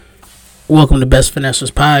Welcome to Best Finessers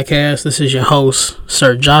Podcast. This is your host,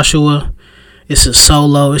 Sir Joshua. This is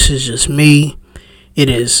solo. This is just me. It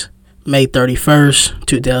is May 31st,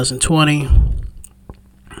 2020.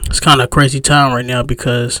 It's kind of a crazy time right now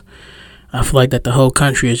because I feel like that the whole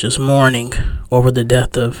country is just mourning over the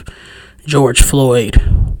death of George Floyd.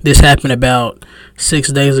 This happened about 6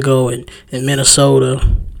 days ago in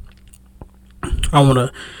Minnesota. I want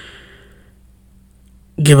to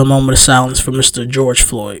give a moment of silence for Mr. George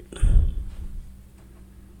Floyd.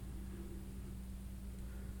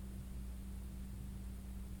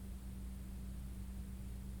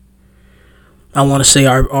 I want to say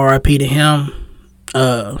R.I.P. to him.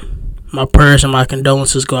 My prayers and my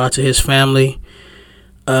condolences go out to his family.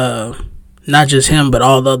 Not just him, but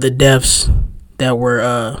all the other deaths that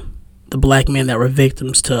were the black men that were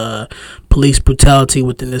victims to police brutality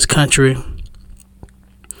within this country.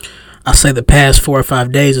 I say the past 4 or 5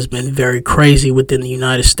 days has been very crazy within the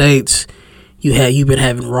United States. You've been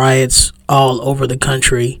having riots all over the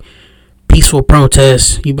country, peaceful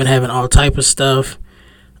protests. You've been having all type of stuff.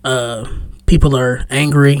 People are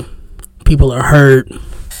angry. People are hurt.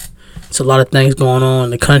 It's a lot of things going on in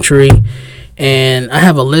the country. And I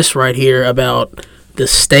have a list right here about the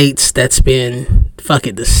states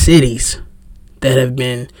the cities that have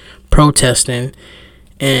been protesting.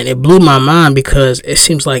 And it blew my mind because it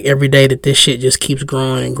seems like every day that this shit just keeps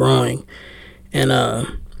growing and growing.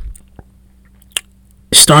 And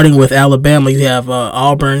starting with Alabama, you have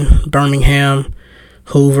Auburn, Birmingham,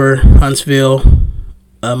 Hoover, Huntsville,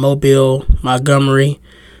 Mobile, Montgomery,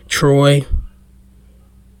 Troy,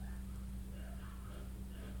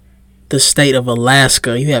 the state of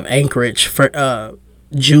Alaska. You have Anchorage,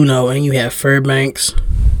 Juneau, and you have Fairbanks.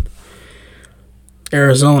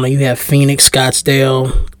 Arizona, you have Phoenix,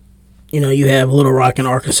 Scottsdale. You have Little Rock in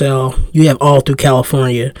Arkansas. You have all through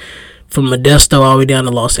California, from Modesto all the way down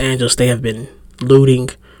to Los Angeles. They have been looting,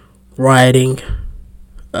 rioting,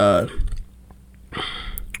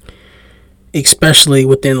 especially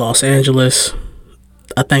within Los Angeles.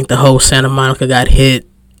 I think the whole Santa Monica got hit.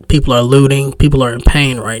 People are looting. People are in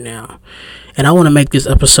pain right now. And I want to make this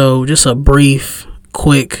episode just a brief,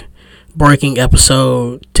 quick, breaking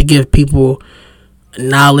episode to give people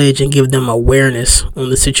knowledge and give them awareness on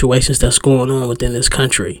the situations that's going on within this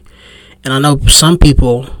country. And I know some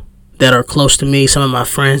people that are close to me, some of my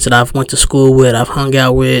friends that I've went to school with, I've hung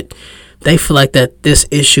out with, they feel like that this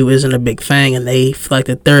issue isn't a big thing, and they feel like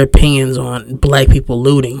that their opinions on black people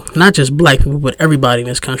looting, not just black people, but everybody in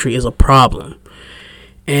this country, is a problem.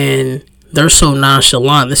 And they're so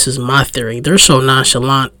nonchalant. This is my theory. They're so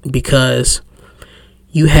nonchalant because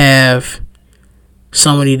you have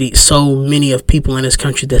so many of people in this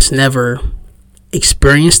country that's never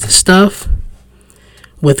experienced this stuff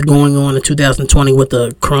with going on in 2020 with the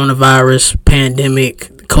coronavirus pandemic,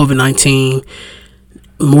 COVID-19,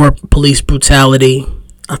 more police brutality.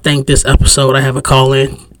 I think this episode, I have a call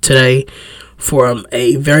in today for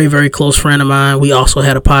a very, very close friend of mine. We also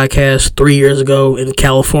had a podcast 3 years ago in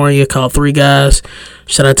California called Three Guys.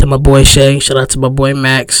 Shout out to my boy Shay. Shout out to my boy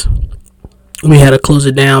Max. We had to close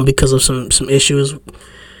it down because of some issues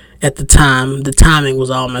at the time. The timing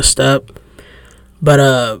was all messed up.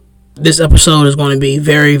 But this episode is going to be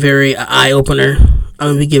very, very eye-opener. I'm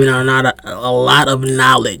going to be giving out a lot of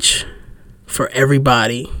knowledge for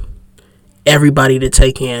everybody to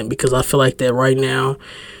take in, because I feel like that right now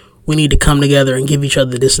we need to come together and give each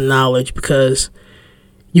other this knowledge, because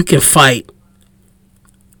you can fight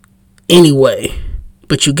anyway,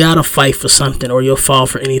 but you gotta fight for something or you'll fall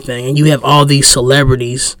for anything. And you have all these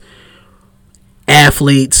celebrities,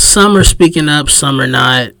 athletes, some are speaking up, some are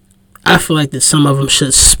not. I feel like that some of them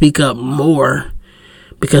should speak up more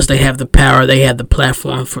because they have the power, they have the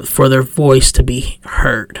platform for their voice to be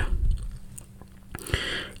heard.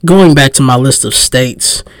 Going back to my list of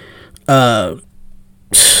states,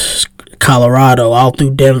 Colorado, all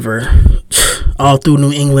through Denver, all through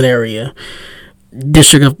New England area,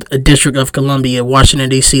 District of Columbia, Washington,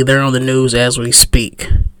 D.C., they're on the news as we speak.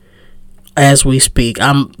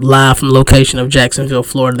 I'm live from the location of Jacksonville,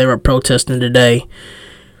 Florida. They were protesting today.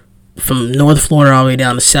 From North Florida all the way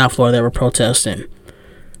down to South Florida, they were protesting.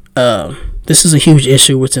 This is a huge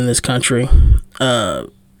issue within this country.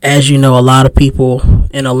 As you know, a lot of people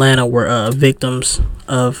in Atlanta were victims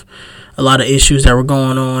of a lot of issues that were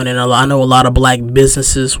going on, and I know a lot of black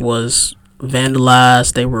businesses was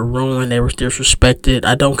vandalized, they were ruined, they were disrespected.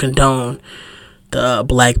 I don't condone the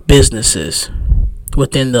black businesses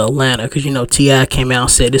within the Atlanta, because T.I. came out and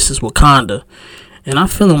said this is Wakanda, and I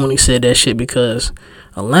feel him when he said that shit, because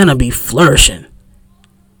Atlanta be flourishing.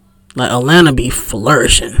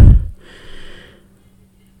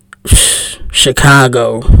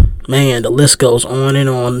 Chicago, man, the list goes on and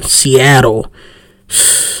on. Seattle,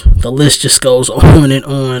 the list just goes on and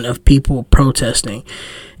on of people protesting.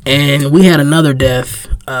 And we had another death.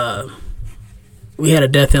 We had a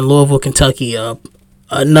death in Louisville, Kentucky. A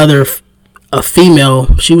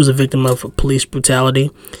female, she was a victim of police brutality.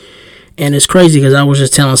 And it's crazy because I was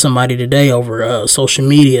just telling somebody today over social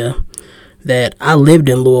media that I lived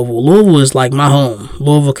in Louisville. Louisville is like my home,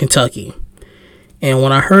 Louisville, Kentucky. And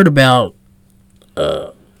when I heard about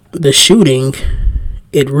the shooting,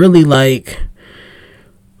 it really like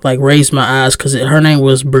raised my eyes, because her name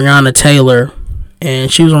was Breonna Taylor,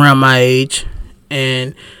 and she was around my age,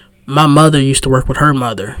 and my mother used to work with her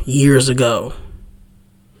mother years ago.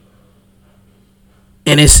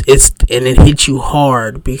 And it hits you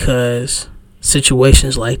hard because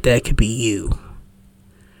situations like that could be you.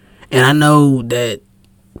 And I know that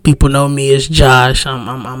people know me as Josh.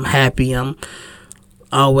 I'm happy. I'm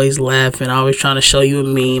always laughing, always trying to show you a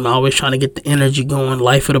meme, always trying to get the energy going,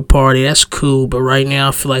 life of the party. That's cool, but right now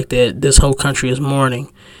I feel like that this whole country is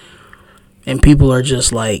mourning, and people are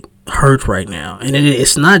just like hurt right now. And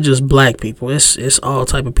it's not just black people, it's all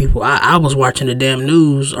type of people. I was watching the damn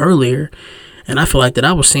news earlier, and I feel like that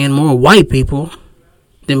I was seeing more white people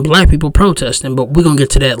than black people protesting, but we're gonna get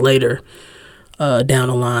to that later down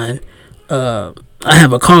the line. I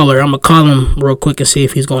have a caller. I'm going to call him real quick and see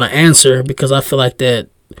if he's going to answer, because I feel like that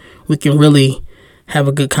we can really have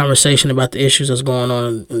a good conversation about the issues that's going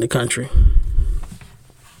on in the country.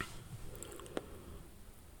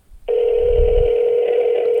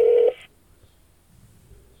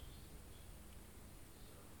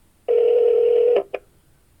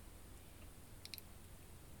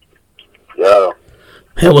 Yo.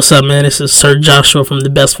 Hey, what's up, man? This is Sir Joshua from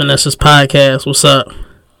the Best Finesses Podcast. What's up?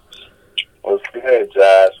 What's good,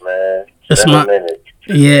 Josh, man? It's been a minute.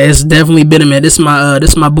 Yeah, it's definitely been a minute. This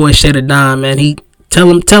is my boy Shada Don, man. Tell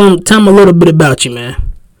him a little bit about you,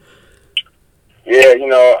 man. Yeah,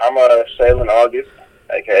 I'm Shaylin August,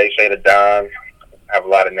 aka Shada Don. I have a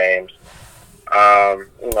lot of names.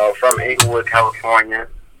 From Inglewood, California.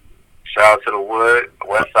 Shout out to the Wood,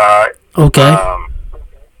 West Side. Okay.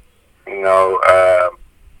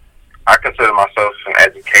 I consider myself an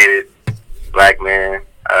educated black man.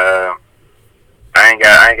 I ain't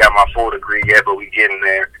got my full degree yet, but we getting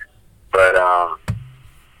there. But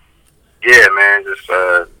yeah, man, just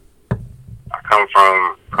I come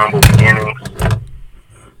from humble beginnings,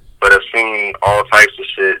 but I've seen all types of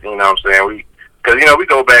shit. You know what I'm saying? Because we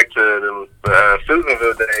go back to the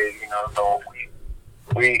Susanville days. So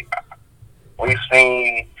we've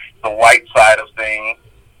seen the white side of things,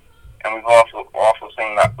 and we've also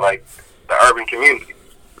seen like the urban community.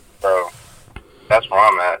 So that's where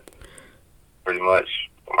I'm at, pretty much,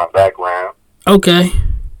 with my background. Okay.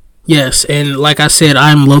 Yes, and like I said,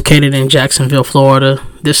 I'm located in Jacksonville, Florida.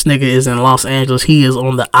 This nigga is in Los Angeles. He is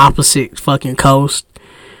on the opposite fucking coast.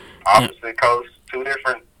 Opposite coast, two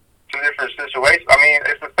different situations. I mean,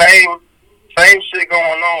 it's the same shit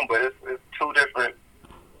going on, but it's two different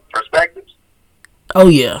perspectives. Oh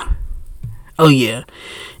yeah.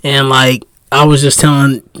 And like I was just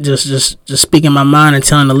telling, just speaking my mind and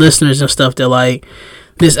telling the listeners and stuff that like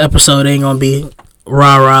this episode ain't gonna be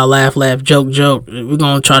rah rah, laugh laugh, joke joke. We're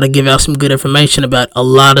gonna try to give out some good information about a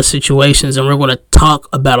lot of situations, and we're gonna talk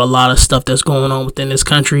about a lot of stuff that's going on within this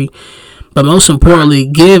country. But most importantly,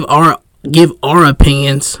 give our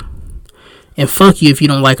opinions, and fuck you if you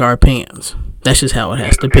don't like our opinions. That's just how it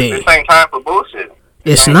has to be. This ain't time for bullshit.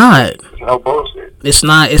 It's not. It's no bullshit. It's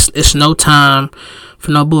not. It's no time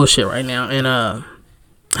for no bullshit right now. And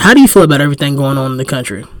how do you feel about everything going on in the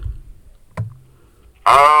country?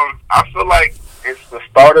 I feel like it's the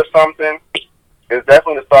start of something. It's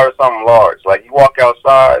definitely the start of something large. Like, you walk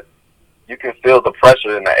outside, you can feel the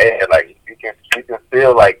pressure in the air. Like, you can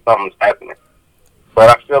feel like something's happening. But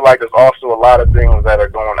I feel like there's also a lot of things that are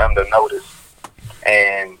going under notice,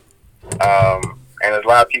 and there's a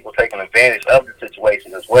lot of people taking advantage of the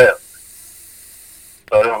situation as well.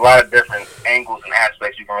 So there's a lot of different angles and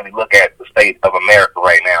aspects you can really look at the state of America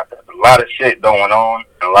right now. There's a lot of shit going on,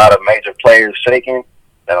 and a lot of major players shaking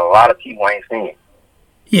that a lot of people ain't seeing.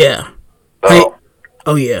 Yeah. So,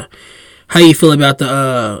 oh yeah. How you feel about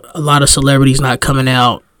the a lot of celebrities not coming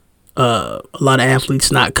out, a lot of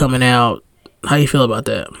athletes not coming out? How you feel about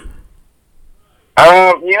that?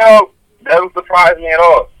 Doesn't surprise me at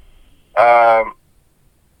all.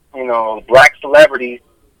 Black celebrities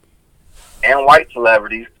and white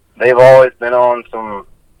celebrities, they've always been on some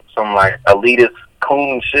like elitist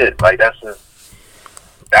coon shit. Like, that's just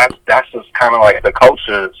kind of like the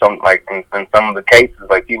culture. Some, like, in some of the cases,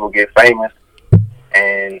 like, people get famous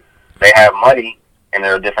and they have money, and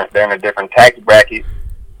they're in a different tax bracket,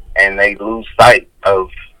 and they lose sight of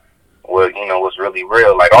what, you know, what's really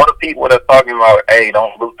real. Like, all the people that's talking about, hey,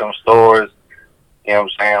 don't loot them stores, you know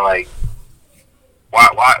what I'm saying? Like,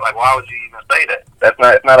 why would you even say that?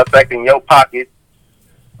 It's not affecting your pocket.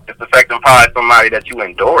 It's affecting probably somebody that you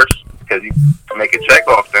endorse because you make a check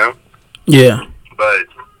off them. Yeah. But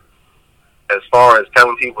as far as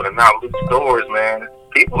telling people to not loot stores, man,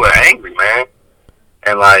 people are angry, man.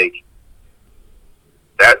 And, like,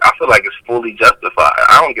 that, I feel like it's fully justified.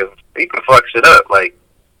 I don't give a, you can fuck shit up. Like,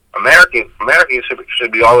 America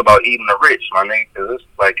should be all about eating the rich, my nigga. Because it's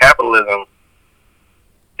like capitalism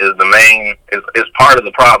is the main, is part of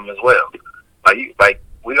the problem as well. Like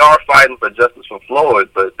we are fighting for justice for Floyd,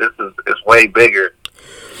 but it's way bigger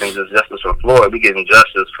than just justice for Floyd. We getting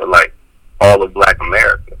justice for like all of Black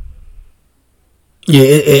America.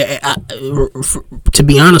 Yeah, to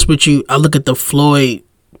be honest with you, I look at the Floyd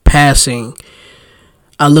passing.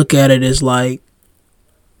 I look at it as like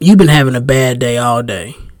you've been having a bad day all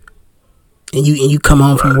day, and you come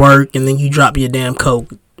home from work and then you drop your damn Coke.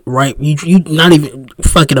 Right, you not even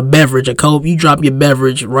fucking a beverage, a Coke. You drop your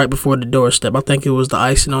beverage right before the doorstep. I think it was the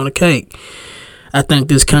icing on the cake. I think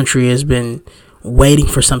this country has been waiting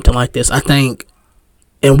for something like this. I think,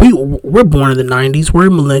 and we're born in the 90s. We're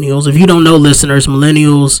millennials. If you don't know, listeners,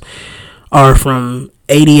 millennials are from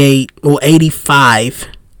 85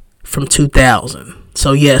 from 2000.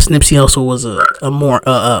 So yes, Nipsey Hussle was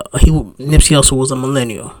Nipsey Hussle was a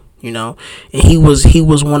millennial. You know, and he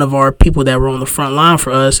was one of our people that were on the front line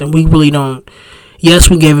for us, and we really don't. Yes,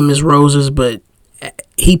 we gave him his roses, but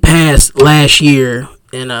he passed last year,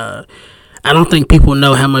 and I don't think people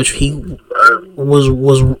know how much he was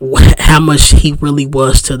how much he really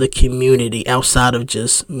was to the community outside of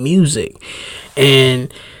just music.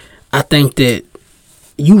 And I think that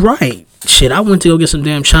you right. Shit, I went to go get some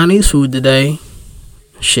damn Chinese food today.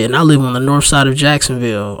 Shit, and I live on the north side of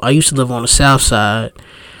Jacksonville. I used to live on the south side.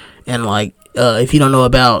 And, like, if you don't know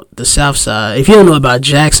about the South Side, if you don't know about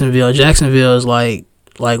Jacksonville is, like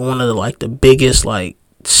one of the, like, the biggest, like,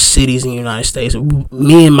 cities in the United States.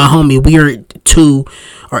 Me and my homie, we are in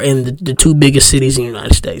the two biggest cities in the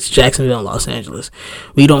United States, Jacksonville and Los Angeles.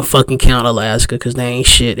 We don't fucking count Alaska because they ain't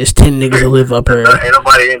shit. It's 10 niggas that live up here. Ain't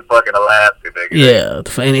nobody in fucking Alaska, nigga. Yeah.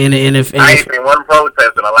 And if I ain't seen one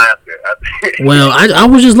protest in Alaska. Well, I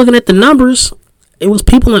was just looking at the numbers. It was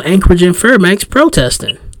people in Anchorage and Fairbanks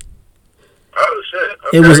protesting. Oh shit!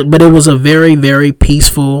 Okay. It was a very, very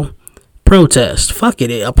peaceful protest. Fuck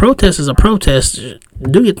it, a protest is a protest.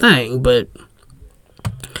 Do your thing, but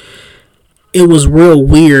it was real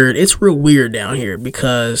weird. It's real weird down here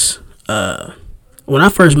because when I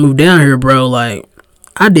first moved down here, bro, like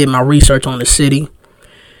I did my research on the city,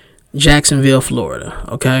 Jacksonville, Florida.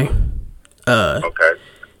 Okay. Okay.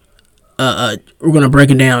 We're gonna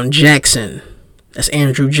break it down. Jackson. That's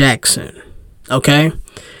Andrew Jackson. Okay.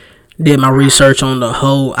 Did my research on the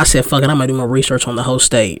whole. I said, fuck it, I'm gonna do my research on the whole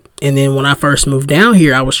state. And then when I first moved down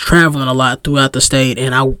here, I was traveling a lot throughout the state,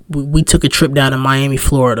 and we took a trip down to Miami,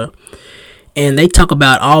 Florida. And they talk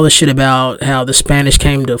about all the shit about how the Spanish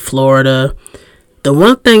came to Florida. The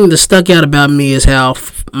one thing that stuck out about me is how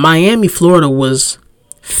Miami, Florida was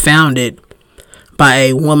founded by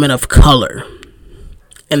a woman of color.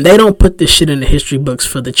 And they don't put this shit in the history books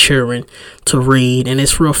for the children to read. And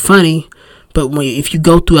it's real funny. But if you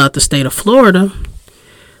go throughout the state of Florida,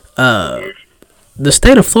 the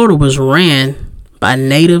state of Florida was ran by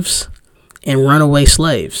natives and runaway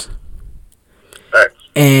slaves.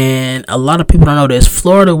 And a lot of people don't know this.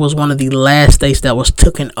 Florida was one of the last states that was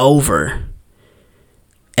taken over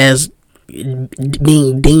as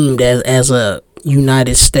being deemed as a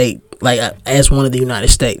United State, like as one of the United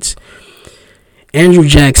States. Andrew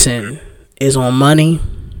Jackson is on money.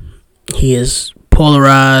 He is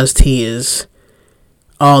polarized. He is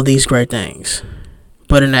all these great things.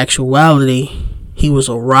 But in actuality, he was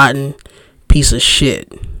a rotten piece of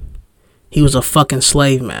shit. He was a fucking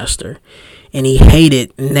slave master. And he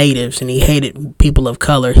hated natives and he hated people of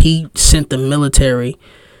color. He sent the military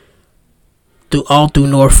all through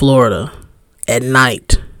North Florida at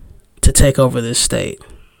night to take over this state.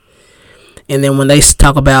 And then when they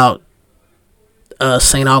talk about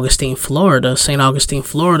St. Augustine, Florida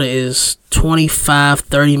is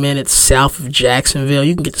 25-30 minutes south of Jacksonville.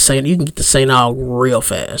 You can get to St. Aug real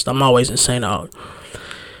fast. I'm always in St. Aug.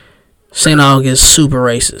 St. Aug is super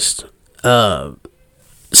racist.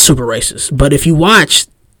 But if you watch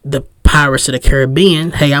the Pirates of the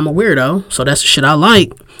Caribbean, hey, I'm a weirdo, so that's the shit I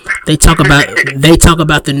like. They talk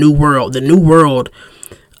about the New World. The New World.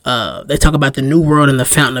 They talk about the New World and the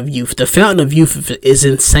Fountain of Youth. The Fountain of Youth is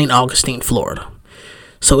in St. Augustine, Florida.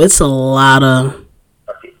 So it's a lot of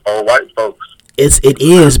old white folks. It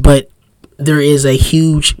is, but there is a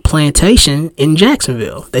huge plantation in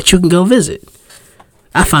Jacksonville that you can go visit.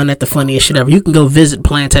 I find that the funniest shit ever. You can go visit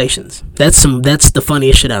plantations. That's the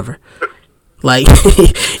funniest shit ever. Like,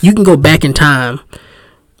 you can go back in time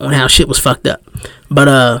on how shit was fucked up. But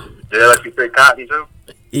yeah, like you said, cotton too.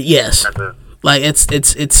 Yes. Like it's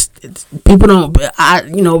people don't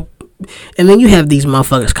and then you have these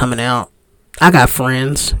motherfuckers coming out. I got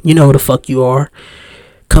friends, you know who the fuck you are,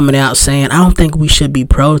 coming out saying, I don't think we should be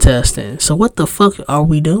protesting. So what the fuck are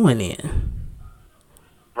we doing then?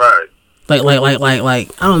 Right.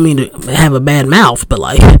 Like I don't mean to have a bad mouth, but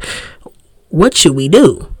like, what should we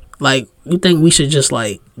do? Like, you think we should just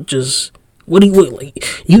what do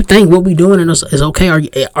you think what we doing is okay?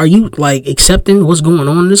 Are you like accepting what's going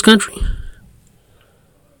on in this country?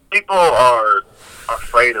 People are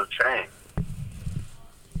afraid of change.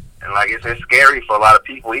 And like it's scary for a lot of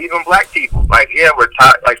people, even black people. Like, yeah, we're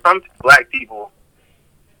tired. Like, some black people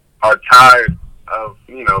are tired of,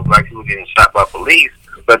 black people getting shot by police.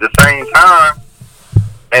 But at the same time,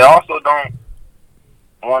 they also don't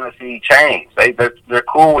want to see change. They're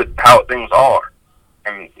cool with how things are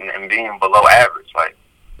and being below average. Like,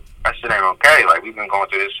 that shit ain't okay. Like, we've been going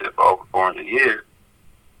through this shit for over 400 years.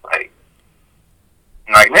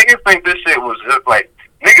 Like niggas think this shit was just niggas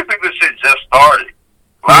think this shit just started.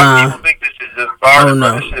 A lot of people think this shit just started,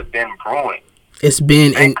 but this shit been brewing. It's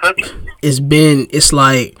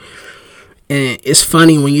like, and it's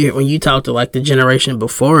funny when you talk to like the generation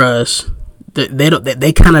before us,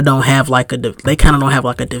 they kind of don't have like a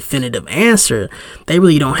definitive answer. They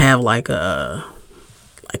really don't have like oh,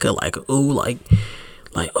 I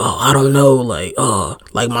don't know,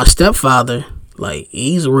 like my stepfather, like,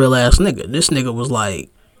 he's a real ass nigga. This nigga was like,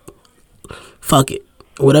 fuck it,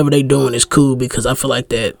 whatever they doing is cool because I feel like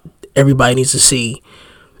that everybody needs to see.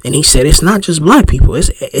 And he said it's not just black people,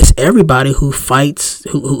 it's everybody who fights,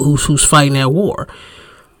 who's fighting that war.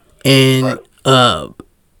 And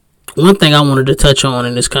one thing I wanted to touch on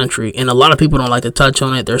in this country, and a lot of people don't like to touch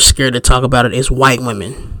on it, they're scared to talk about it, is white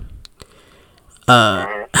women.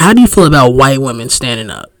 How do you feel about white women standing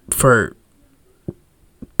up for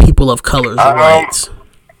people of color's rights?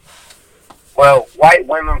 Well, white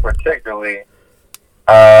women particularly,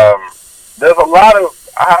 I have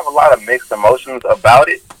a lot of mixed emotions about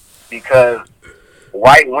it because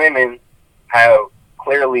white women have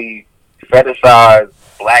clearly fetishized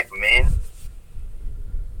black men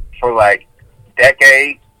for like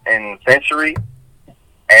decades and centuries,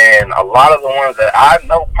 and a lot of the ones that I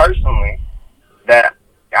know personally that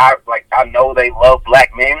I know they love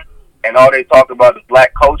black men, and all they talk about is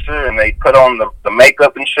black culture, and they put on the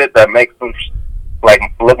makeup and shit that makes them like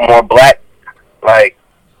look more black. Like,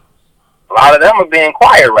 a lot of them are being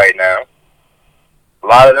quiet right now. A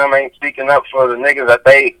lot of them ain't speaking up for the niggas that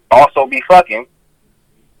they also be fucking.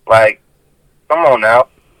 Like, come on now.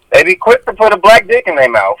 They be quick to put a black dick in their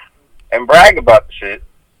mouth and brag about the shit.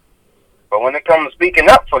 But when it comes to speaking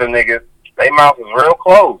up for the niggas, their mouth is real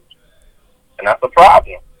closed. And that's a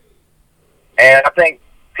problem. And I think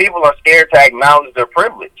people are scared to acknowledge their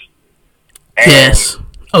privilege. And yes.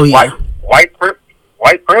 Oh, yeah. White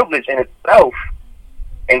privilege in itself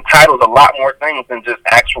entitles a lot more things than just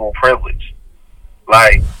actual privilege.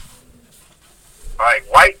 Like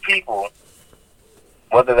white people,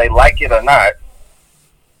 whether they like it or not,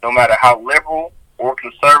 no matter how liberal or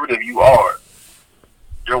conservative you are,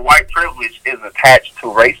 your white privilege is attached to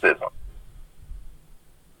racism.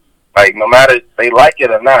 Like, no matter if they like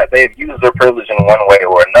it or not, they've used their privilege in one way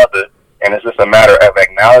or another, and it's just a matter of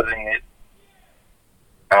acknowledging it,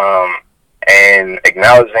 and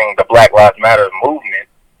acknowledging the Black Lives Matter movement,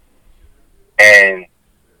 and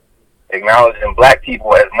acknowledging black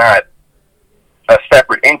people as not a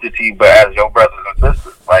separate entity, but as your brothers and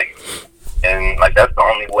sisters. And that's the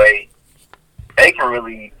only way they can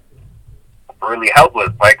really help us.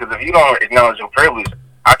 Like, because if you don't acknowledge your privilege,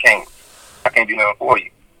 I can't do nothing for you,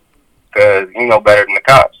 because you know better than the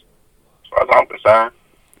cops, as far as I'm concerned.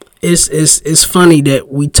 It's funny that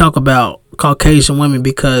we talk about Caucasian women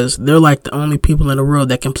because they're like the only people in the world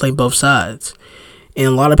that can play both sides. And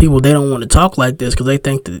a lot of people, they don't want to talk like this because they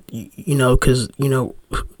think that,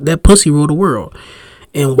 that pussy rule the world.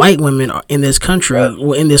 And white women are in this country,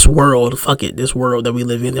 well, in this world, this world that we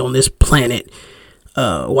live in, on this planet,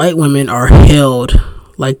 white women are held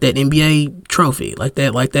like that NBA trophy, like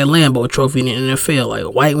that Lambo trophy in the NFL. Like,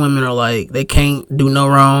 white women are like, they can't do no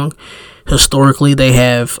wrong. Historically, they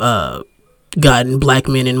have gotten black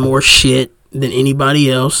men in more shit than anybody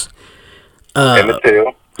else.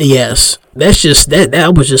 Yes, that's just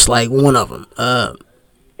that was just like one of them. That's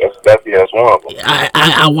one of them.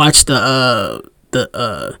 I watched the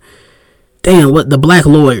damn, what the black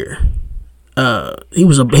lawyer? He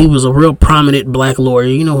was a real prominent black lawyer.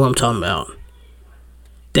 You know who I'm talking about?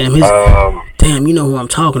 Damn, you know who I'm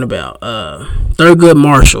talking about. Thurgood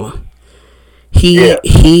Marshall. He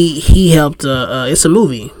helped. It's a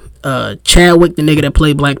movie. Chadwick, the nigga that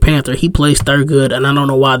played Black Panther, he plays Thurgood, and I don't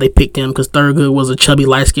know why they picked him because Thurgood was a chubby,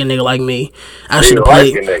 light skinned nigga like me. I should have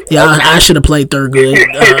played. Yeah, I should have played Thurgood.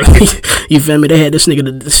 You feel me? They had this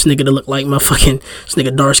nigga to look like my fucking this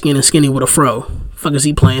nigga dark skinned and skinny with a fro. Fuck is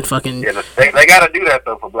he playing? Fucking. Yeah, they gotta do that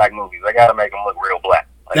though for black movies. They gotta make them look real black.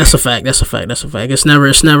 Like, that's a fact. It's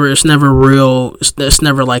never real. It's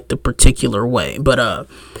never like the particular way. But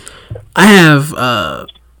I have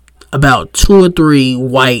about 2 or 3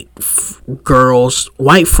 white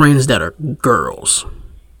friends that are girls,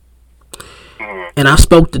 and I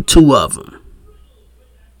spoke to 2 of them.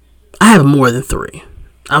 I have more than 3.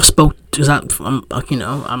 I've spoke because I'm a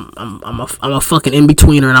fucking in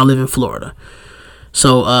betweener, and I live in Florida.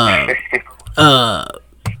 So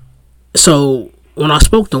so when I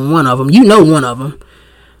spoke to one of them, one of them,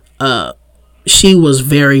 she was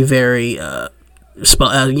very, very she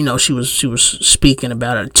was speaking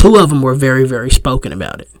about it. 2 of them were very, very spoken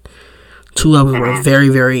about it. 2 of them were very,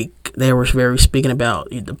 very. They were very speaking about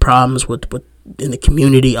the problems with in the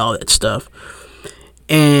community, all that stuff.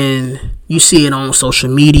 And you see it on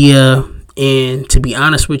social media. And to be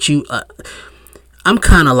honest with you, I'm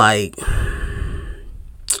kind of like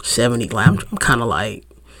 70. I'm kind of on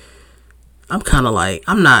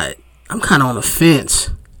the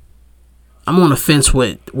fence. I'm on the fence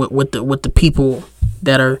with the people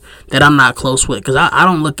that I'm not close with, because I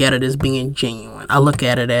don't look at it as being genuine. I look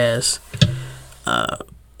at it as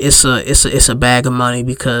it's a bag of money,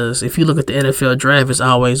 because if you look at the NFL draft, it's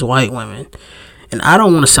always white women, and I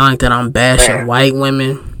don't want to sound like that I'm bashing white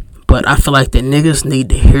women, but I feel like the niggas need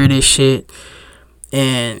to hear this shit.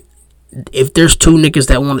 And if there's 2 niggas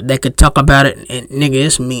that could talk about it, and nigga,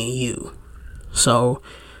 it's me and you. So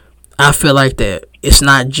I feel like that it's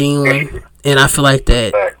not genuine, and I feel like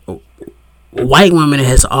that white women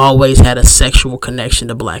has always had a sexual connection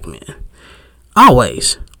to black men.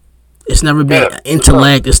 Always. It's never been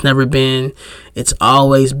intellect. It's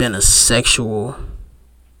always been a sexual.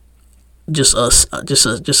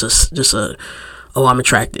 I'm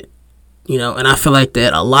attracted. And I feel like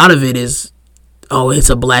that a lot of it is, it's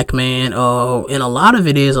a black man. And a lot of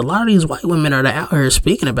these white women are out here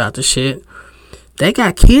speaking about this shit. They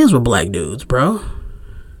got kids with black dudes, bro.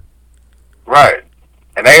 Right.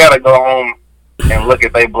 And they gotta go home and look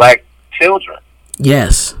at their black children.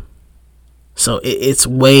 Yes. So it's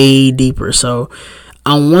way deeper. So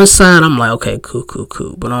on one side, I'm like, okay,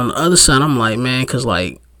 cool. But on the other side, I'm like, man, because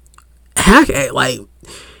when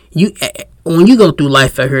you go through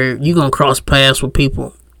life out here, you gonna cross paths with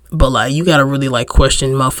people, but you gotta really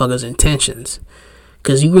question motherfuckers' intentions.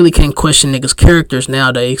 Because you really can't question niggas' characters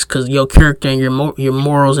nowadays, because your character and your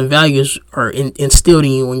morals and values are instilled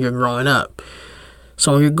in you when you're growing up.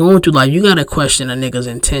 So when you're going through life, you gotta question a nigga's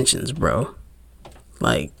intentions, bro.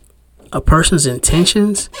 Like, a person's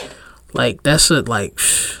intentions, that's what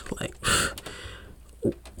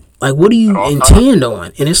do you intend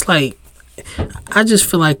on? And it's I just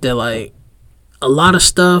feel like that, a lot of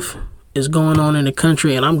stuff is going on in the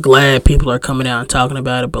country, and I'm glad people are coming out and talking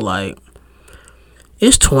about it, but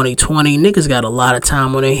it's 2020. Niggas got a lot of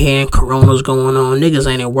time on their hand. Corona's going on.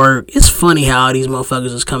 Niggas ain't at work. It's funny how all these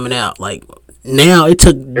motherfuckers is coming out. Now it's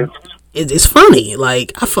funny.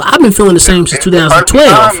 I've been feeling the same since 2012.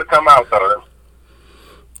 It's time to come out, though.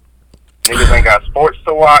 Niggas ain't got sports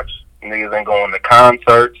to watch. Niggas ain't going to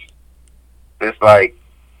concerts. It's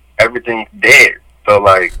everything's dead. So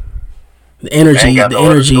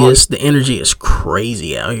the energy is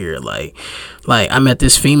crazy out here. I met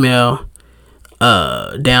this female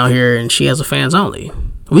down here, and she has a fans only.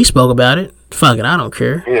 We spoke about it. Fuck it, I don't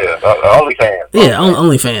care. Yeah, OnlyFans. Yeah,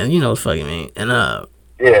 OnlyFans. You know what the fuck I mean. And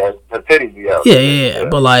yeah, the titties be out. Yeah.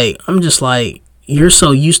 But I'm just you're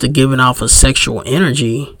so used to giving off a sexual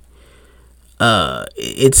energy.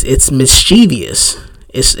 It's mischievous.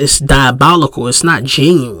 It's diabolical. It's not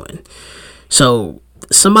genuine. So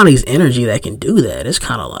somebody's energy that can do that, it's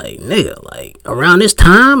kind of nigga, around this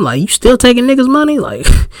time, you still taking niggas money,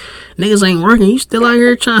 niggas ain't working, you still out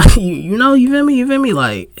here trying, you feel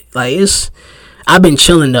me, it's, I've been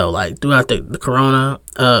chilling though, throughout the corona.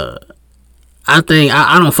 I think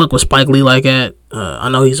I don't fuck with Spike Lee like that. I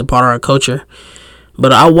know he's a part of our culture,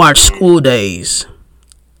 but I watched School Days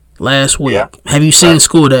last week. Yeah. Have you seen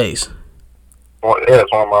School Days? Well, yeah,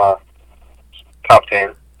 it's one of my top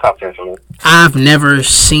 10 for me. I've never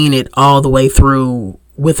seen it all the way through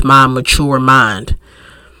with my mature mind,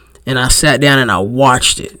 and I sat down and I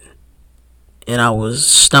watched it. and I was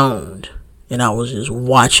stoned, and I was just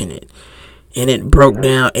watching it, and it broke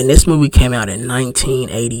down. And this movie came out in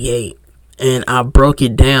 1988, and I broke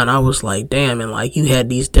it down. I was like, damn, and like you had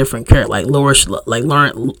these different characters, like Lawrence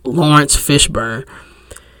Fishburne.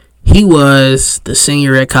 He was the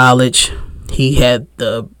senior at college. He had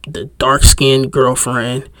the dark skinned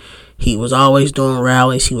girlfriend. He was always doing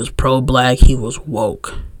rallies. He was pro-black. He was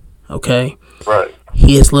woke. Okay? Right.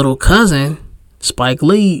 His little cousin, Spike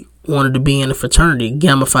Lee, wanted to be in the fraternity,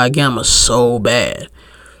 Gamma Phi Gamma, so bad.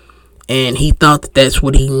 And he thought that that's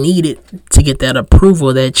what he needed to get that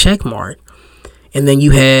approval, that check mark. And then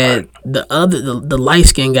you had the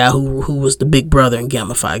light-skinned guy who was the big brother in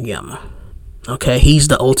Gamma Phi Gamma. Okay? He's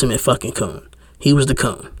the ultimate fucking coon. He was the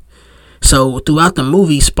coon. So throughout the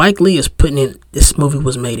movie, Spike Lee is putting in, this movie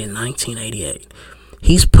was made in 1988.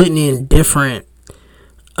 He's putting in different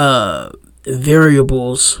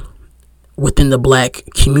variables within the black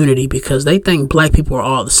community because they think black people are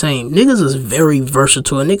all the same. Niggas is very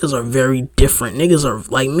versatile. Niggas are very different. Niggas are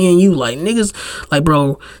like me and you. Like niggas, like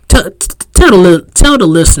bro, tell the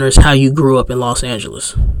listeners how you grew up in Los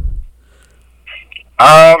Angeles.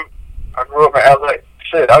 I grew up in LA.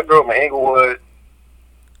 I grew up in Inglewood.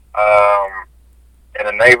 In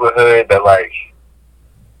a neighborhood that like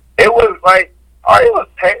it was like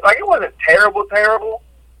it wasn't terrible,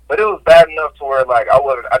 but it was bad enough to where like I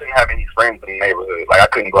didn't have any friends in the neighborhood. Like I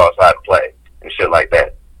couldn't go outside and play and shit like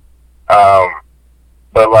that.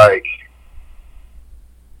 But like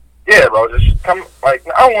yeah, bro, just come like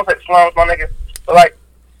I don't want to say slums, my nigga, but like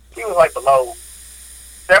he was like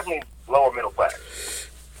definitely lower middle class.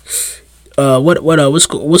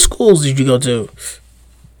 What schools did you go to?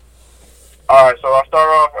 Alright, so I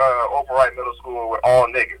started off Open Wright Middle School with all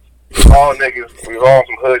niggas. All niggas. We were all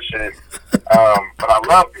some hood shit. But I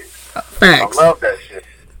loved it. Thanks. I loved that shit.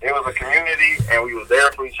 It was a community, and we was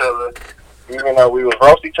there for each other. Even though we would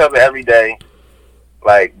roast each other every day.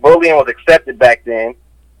 Like, bullying was accepted back then.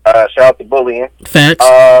 Shout out to bullying. Facts.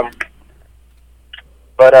 Yeah,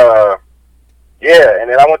 and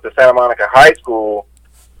then I went to Santa Monica High School,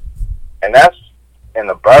 and that's in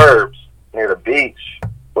the burbs, near the beach.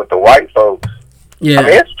 With the white folks, yeah. I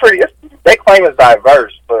mean, they claim it's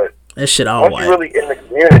diverse, but that shit all once white. you really in the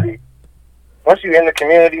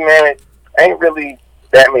community, man, it ain't really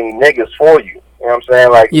that many niggas for you. You know what I'm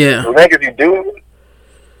saying? Like, yeah. The niggas you do,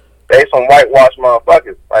 they some whitewashed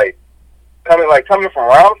motherfuckers. Like, coming from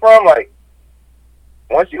where I'm from, like,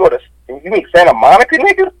 once you meet Santa Monica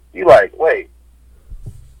niggas, you like, wait,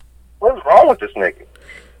 what's wrong with this nigga?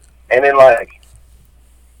 And then, like,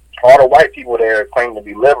 all the white people there claim to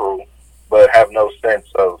be liberal, but have no sense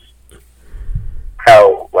of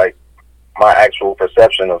how, like, my actual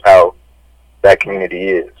perception of how that community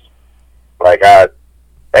is. Like,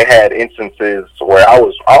 they had instances where I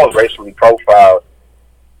was racially profiled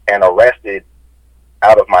and arrested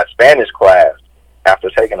out of my Spanish class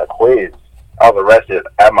after taking a quiz. I was arrested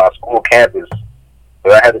at my school campus,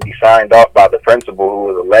 but I had to be signed off by the principal, who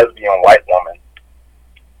was a lesbian white woman.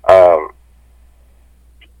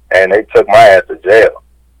 And they took my ass to jail.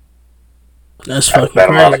 That's fucking Santa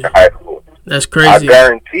crazy. Monica High School. That's crazy. I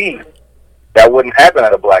guarantee that wouldn't happen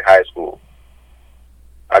at a black high school.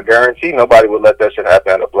 I guarantee nobody would let that shit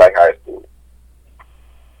happen at a black high school.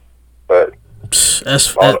 But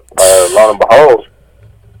lo and behold,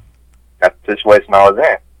 that's the situation I was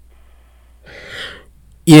in.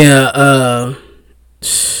 Yeah,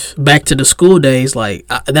 back to the school days, like,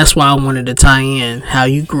 that's why I wanted to tie in how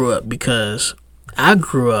you grew up, because I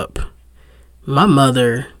grew up, my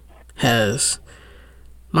mother's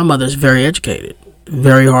very educated,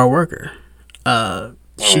 very hard worker.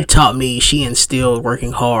 She taught me, she instilled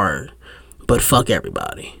working hard, but fuck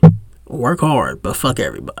everybody. Work hard, but fuck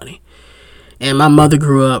everybody. And my mother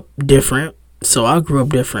grew up different, so I grew up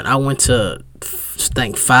different. I went to, I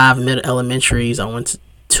think, 5 elementaries. I went to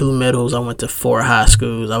 2 middles. I went to 4 high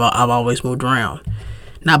schools. I've always moved around.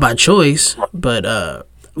 Not by choice, but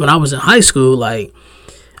when I was in high school, like,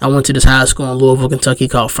 I went to this high school in Louisville, Kentucky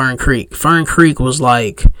called Fern Creek. Fern Creek was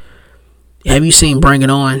like, have you seen Bring It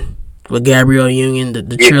On with Gabrielle Union, the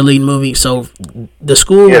cheerleading movie? So the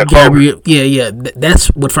school with Gabrielle, that's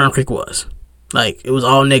what Fern Creek was. Like, it was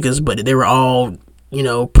all niggas, but they were all,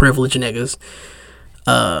 privileged niggas.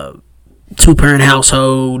 2-parent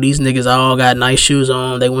household. These niggas all got nice shoes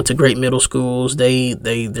on. They went to great middle schools.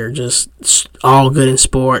 They're just all good in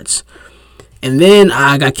sports. And then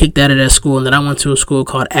I got kicked out of that school, and then I went to a school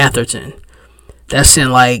called Atherton. That's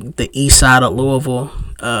in, like, the east side of Louisville.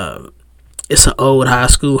 It's an old high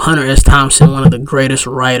school. Hunter S. Thompson, one of the greatest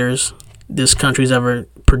writers this country's ever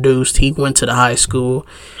produced. He went to the high school.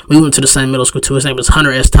 We went to the same middle school too. His name was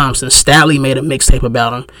Hunter S. Thompson. Stalley made a mixtape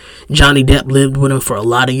about him. Johnny Depp lived with him for a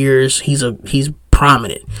lot of years. He's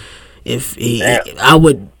prominent.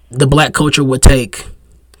 The black culture would take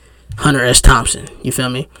Hunter S. Thompson. You feel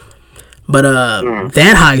me? But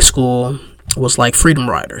that high school was like Freedom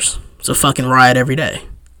Riders. It's a fucking riot every day.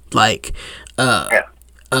 Like,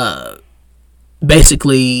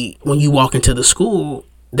 basically, when you walk into the school,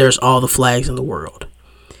 there's all the flags in the world.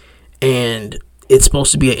 And it's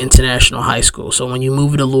supposed to be an international high school. So when you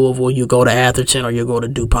move to Louisville, you go to Atherton or you go to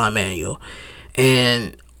DuPont Manual.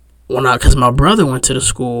 And because my brother went to the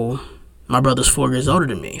school, my brother's 4 years older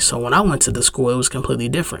than me. So when I went to the school, it was completely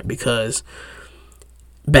different because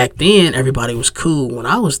back then, everybody was cool. When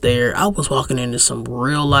I was there, I was walking into some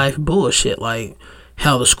real life bullshit, like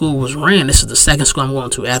how the school was ran. This is the second school I'm going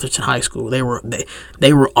to, Atherton High School. They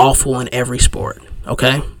were awful in every sport,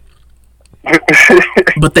 okay?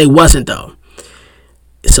 But they wasn't, though.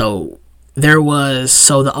 So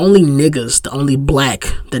the only niggas, the only black,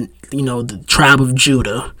 the tribe of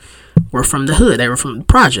Judah were from the hood. They were from the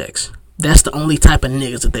projects. That's the only type of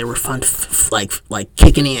niggas that they were like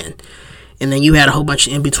kicking in. And then you had a whole bunch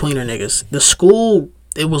of in-betweener niggas. The school,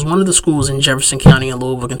 it was one of the schools in Jefferson County in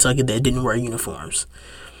Louisville, Kentucky that didn't wear uniforms.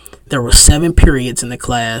 There were 7 periods in the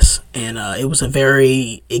class, and it was a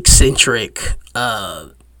very eccentric,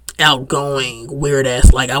 outgoing, weird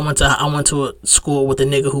ass. Like I went to a school with a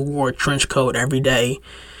nigga who wore a trench coat every day.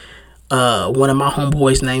 One of my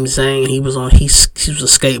homeboys named Zane, he was a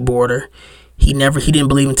skateboarder. He didn't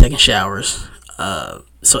believe in taking showers.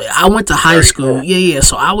 So I went to high school. Yeah.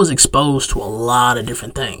 So I was exposed to a lot of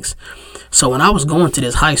different things. So when I was going to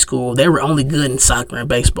this high school, they were only good in soccer and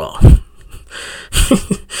baseball.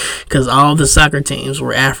 Because all the soccer teams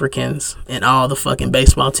were Africans and all the fucking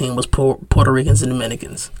baseball team was Puerto Ricans and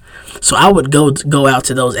Dominicans. So I would go out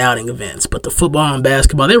to those outing events. But the football and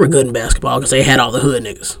basketball, they were good in basketball because they had all the hood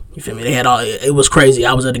niggas. You feel me? They had it was crazy.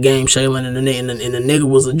 I was at the game, Shaylin, and the nigga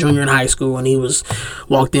was a junior in high school, and he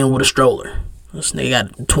walked in with a stroller. This nigga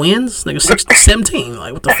got twins, nigga 17.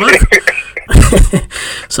 Like, what the fuck?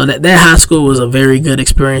 So that high school was a very good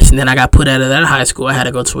experience. And then I got put out of that high school. I had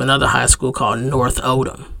to go to another high school called North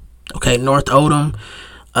Odom. Okay, North Odom.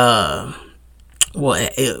 North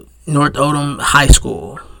Odom High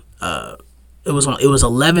School. It was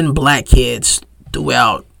 11 black kids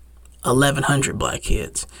throughout 1,100 black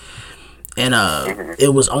kids. And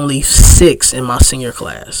it was only 6 in my senior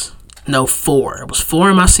class. No, 4. It was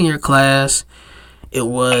 4 in my senior class. It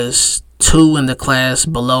was 2 in the class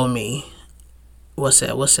below me. What's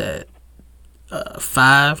that?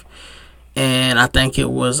 5. And I think it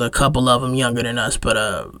was a couple of them younger than us. But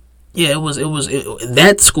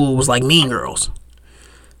that school was like Mean Girls.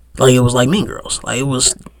 Like, it was like Mean Girls. Like, it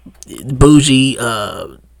was bougie.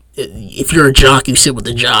 If you're a jock, you sit with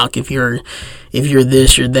the jock. If you're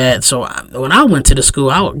this, you're that. So when I went to the school,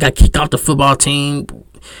 I got kicked off the football team.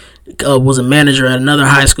 Was a manager at another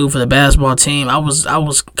high school for the basketball team. I was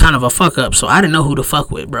kind of a fuck up, so I didn't know who to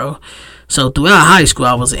fuck with, bro. So throughout high school,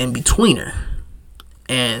 I was an in-betweener.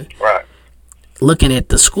 And looking at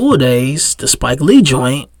the school days, the Spike Lee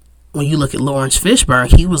joint, when you look at Lawrence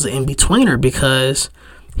Fishburne, he was an in-betweener because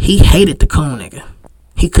he hated the coon nigga.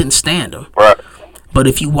 He couldn't stand him. Right. But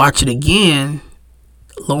if you watch it again,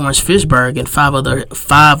 Lawrence Fishburne and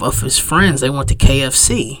 5 of his friends, they went to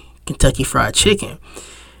KFC, Kentucky Fried Chicken.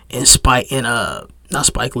 And not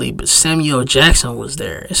Spike Lee, but Samuel Jackson was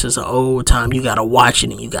there. This is an old time. You got to watch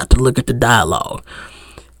it and you got to look at the dialogue.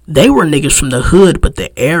 They were niggas from the hood, but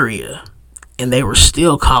the area. And they were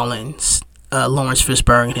still calling Lawrence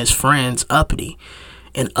Fishburne and his friends uppity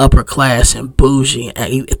and upper class and bougie.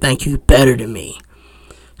 And you think you better than me.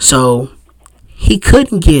 So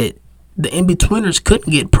the in-betweeners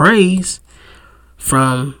couldn't get praise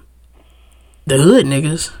from the hood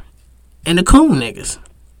niggas and the coon niggas.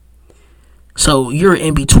 So you're an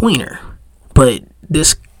in-betweener, but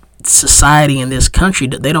this society in this country,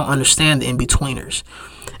 they don't understand the in-betweeners.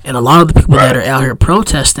 And a lot of the people that are out here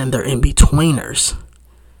protesting, they're in-betweeners.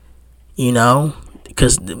 You know?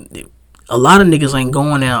 Because a lot of niggas ain't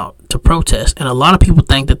going out to protest. And a lot of people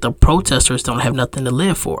think that the protesters don't have nothing to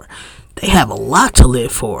live for. They have a lot to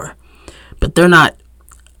live for. But they're not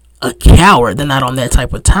a coward. They're not on that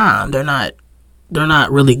type of time. They're not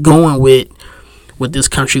really going with what this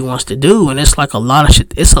country wants to do. And it's like a lot of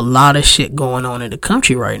shit. It's a lot of shit going on in the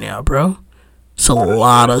country right now, bro. It's a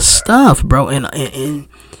lot of stuff, bro. And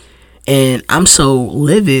I'm so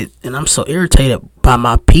livid and I'm so irritated by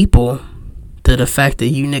my people to the fact that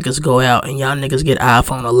you niggas go out and y'all niggas get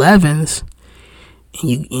iPhone 11s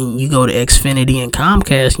and you go to Xfinity and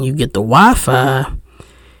Comcast and you get the Wi-Fi,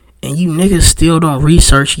 and you niggas still don't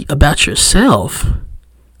research about yourself.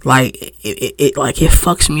 Like it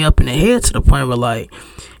fucks me up in the head to the point where like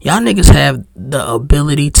y'all niggas have the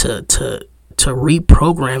ability to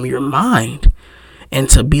reprogram your mind and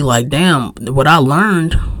to be like, damn, what I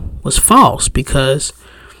learned was false, because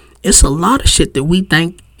it's a lot of shit that we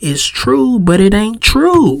think is true, but it ain't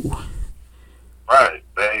true. Right.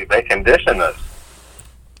 They condition us.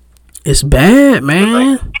 It's bad,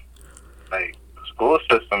 man. Like the school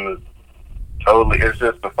system is totally. It's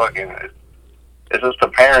just the fucking. It's just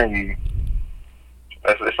preparing you.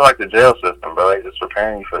 It's like the jail system, bro. Like just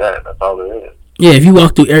preparing you for that. That's all it is. Yeah, if you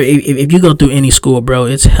walk through, if you go through any school, bro,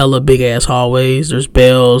 it's hella big ass hallways. There's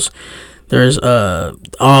bells. There's I've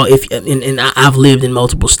lived in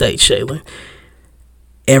multiple states, Shaylin.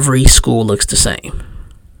 Every school looks the same.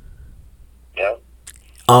 Yeah.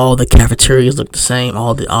 All the cafeterias look the same.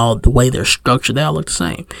 All the way they're structured, they all look the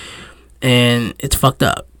same, and it's fucked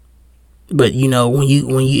up. But you know, when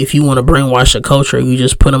you if you want to brainwash a culture, you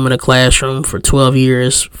just put them in a classroom for 12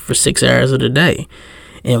 years for 6 hours of the day,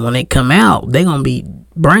 and when they come out, they gonna be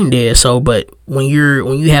brain dead. So, but when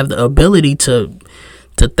you have the ability to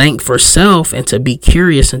think for self and to be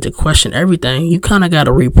curious and to question everything, you kind of got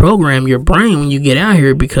to reprogram your brain when you get out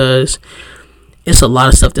here, because it's a lot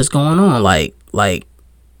of stuff that's going on, like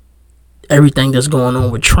everything that's going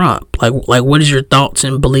on with Trump. Like what is your thoughts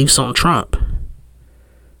and beliefs on Trump?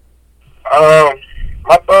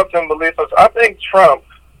 My thoughts and beliefs. I think Trump.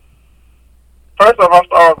 First off, I'll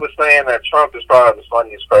start with saying that Trump is probably the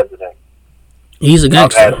funniest president He's a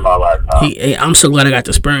gangster. I've had in my lifetime. I'm so glad I got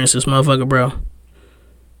to experience this motherfucker, bro.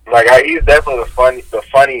 Like he's definitely the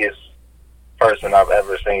funniest person I've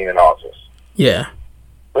ever seen in office. Yeah.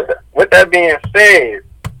 With that being said,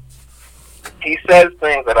 he says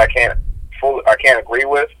things that I can't agree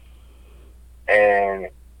with, and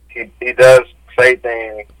he does say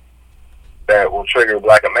things that will trigger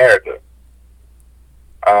Black America.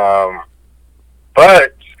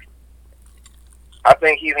 But I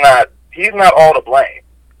think he's not all to blame.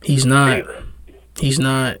 He's not. Either. He's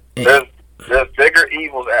not. There's bigger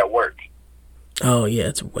evils at work. Oh yeah,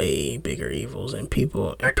 it's way bigger evils, and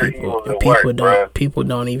people don't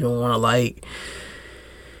even want to like.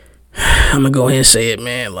 I'm gonna go ahead and say it,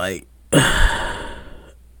 man. Like,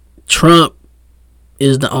 Trump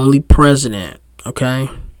is the only president, okay,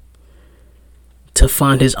 to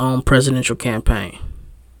fund his own presidential campaign.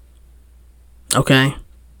 Okay,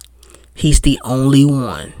 he's the only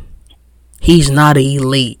one. He's not an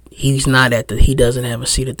elite. He doesn't have a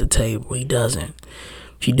seat at the table. He doesn't.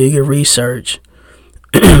 If you do your research,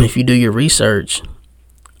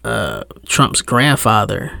 Trump's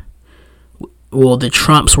grandfather, well, the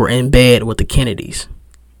Trumps were in bed with the Kennedys,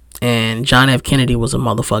 and John F. Kennedy was a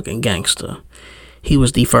motherfucking gangster. He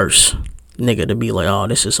was the first nigga to be like, oh,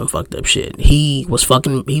 this is some fucked up shit. He was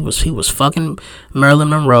fucking Marilyn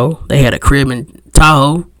Monroe. They had a crib in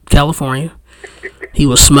Tahoe, California. He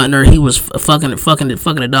was smutting her. He was fucking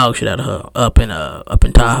the dog shit out of her up in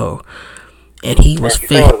Tahoe, and he was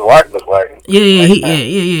fake.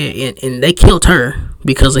 Yeah. And they killed her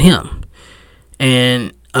because of him.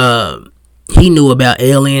 And he knew about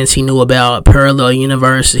aliens. He knew about parallel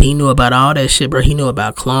universes. He knew about all that shit, bro. He knew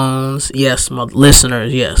about clones. Yes, my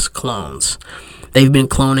listeners. Yes, clones. They've been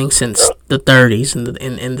cloning since the 30s and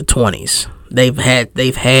in the 20s.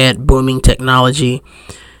 They've had booming technology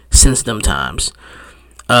since them times.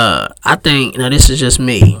 I think, now this is just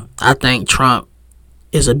me, I think Trump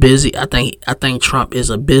is I think Trump is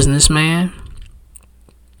a businessman,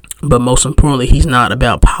 but most importantly, he's not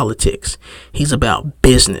about politics. He's about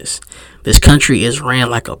business. This country is ran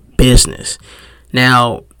like a business.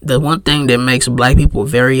 Now, the one thing that makes black people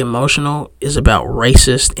very emotional is about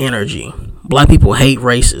racist energy. Black people hate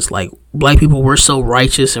racists. Like, black people, we're so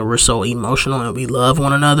righteous and we're so emotional and we love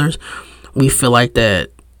one another. We feel like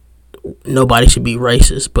that nobody should be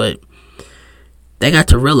racist, but they got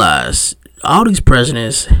to realize all these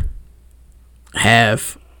presidents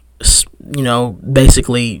have,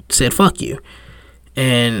 basically said fuck you.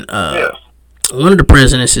 And one of the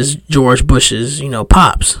presidents is George Bush's,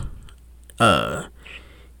 pops.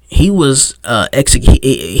 He was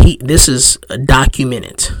executed. This is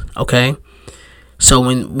documented, okay? So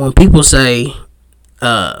when people say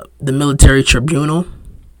the military tribunal,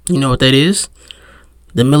 you know what that is?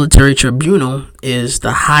 The military tribunal is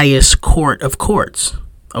the highest court of courts,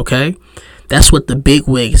 okay? That's what the big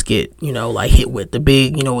wigs get, hit with. The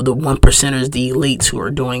big, the 1%ers, the elites who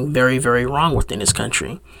are doing very, very wrong within this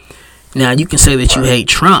country. Now, you can say that you hate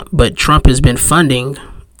Trump, but Trump has been funding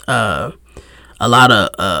a lot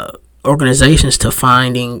of organizations to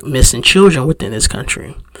finding missing children within this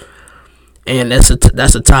country. And that's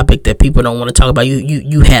a topic that people don't want to talk about.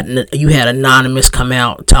 You had Anonymous come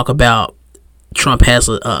out talk about Trump has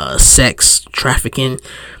a sex trafficking.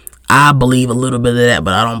 I believe a little bit of that,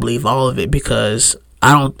 but I don't believe all of it, because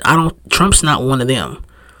Trump's not one of them.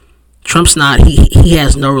 Trump's not, he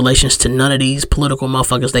has no relations to none of these political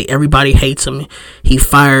motherfuckers. Everybody hates him. He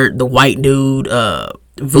fired the white dude,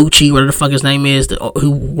 Vucci, whatever the fuck his name is,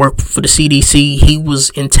 who worked for the CDC. He was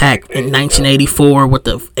intact in 1984 with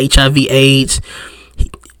the HIV/AIDS.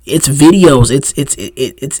 It's videos.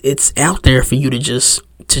 It's out there for you to just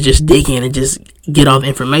dig in and just get all the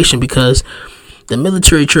information, because the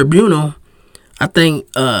military tribunal, I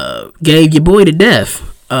think, gave your boy to death,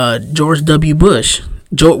 George W. Bush.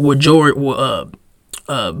 Bush's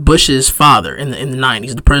father in the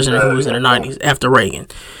 90s, the president who was in the 90s after Reagan.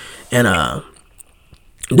 And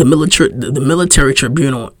the military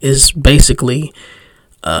tribunal is basically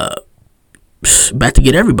about to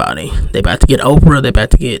get everybody. They about to get Oprah, they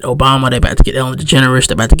about to get Obama, they about to get Ellen DeGeneres,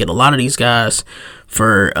 they about to get a lot of these guys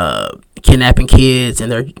for kidnapping kids,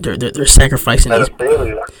 and they're sacrificing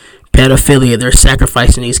pedophilia. They're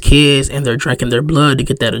sacrificing these kids, and they're drinking their blood to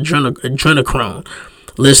get that adrenochrome.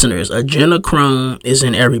 Listeners, adrenochrome is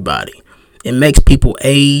in everybody. It makes people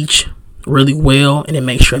age really well, and it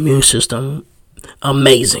makes your immune system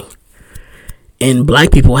amazing. And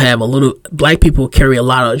black people carry a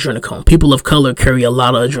lot of adrenochrome. People of color carry a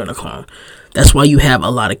lot of adrenochrome. That's why you have a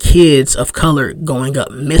lot of kids of color going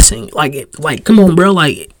up missing. Like, come on, bro.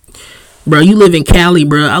 Like, bro, you live in Cali,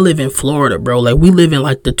 bro. I live in Florida, bro. Like, we live in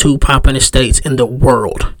like the two popping states in the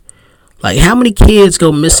world. Like, how many kids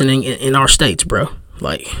go missing in our states, bro?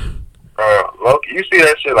 Like, look, you see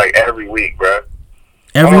that shit like every week, bro.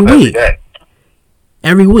 Every week.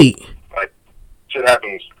 Every week. Like, shit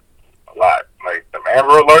happens a lot. Like, the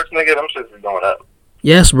Amber Alerts, nigga, them shits is going up.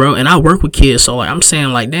 Yes, bro. And I work with kids, so like, I'm saying,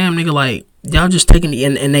 like, damn, nigga, like, y'all just taking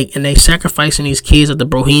and they sacrificing these kids at the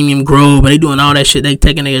Bohemian Grove, and they doing all that shit. They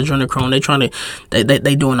taking their adrenochrome.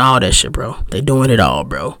 They doing all that shit, bro. They doing it all,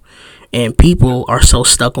 bro. And people are so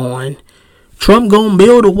stuck on Trump gonna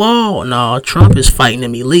build a wall. No, Trump is fighting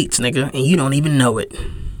them elites, nigga, and you don't even know it.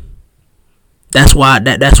 That's why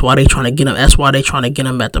they trying to get him. That's why they trying to get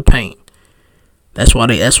him at the paint. And fuck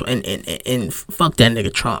that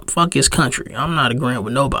nigga Trump. Fuck his country. I'm not agreeing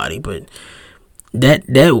with nobody, but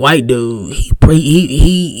that white dude,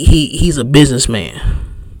 he's a businessman.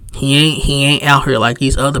 He ain't out here like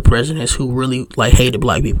these other presidents who really like hated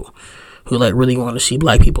black people, who like really want to see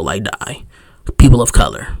black people like die. People of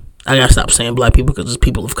color. I gotta stop saying black people because it's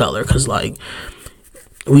people of color. Because like,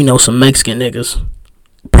 we know some Mexican niggas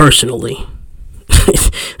personally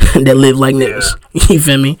that live like niggas. You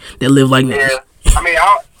feel me? That live like niggas. Yeah. I mean,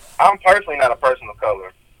 I'm personally not a person of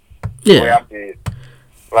color. Yeah. The way I feel.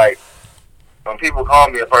 Like, when people call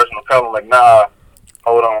me a person of color, like, nah,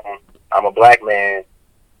 hold on, I'm a black man.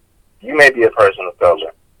 You may be a person of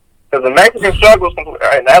color. Because the Mexican struggle is complete.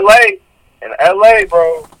 In LA,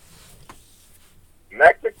 bro,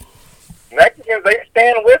 Mexicans, they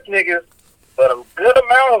stand with niggas, but a good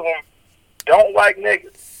amount of them don't like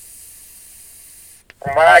niggas.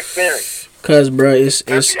 From my experience. Cause, bro, it's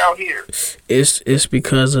out here. It's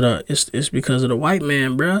because of the white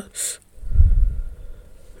man, bro.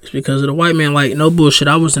 It's because of the white man. Like, no bullshit.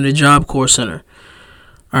 I was in the Job Corps Center.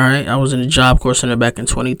 All right, I was in the Job Corps Center back in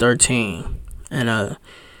 2013, and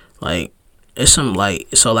like, it's some like,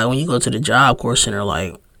 so like when you go to the Job Corps Center,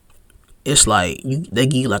 like, it's like they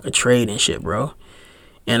give you like a trade and shit, bro.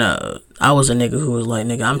 And I was a nigga who was like,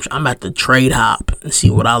 nigga, I'm about to trade hop and see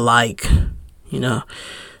what I like, you know.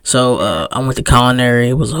 So I went to culinary.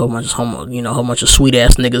 It was a whole bunch of sweet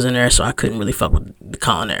ass niggas in there, so I couldn't really fuck with the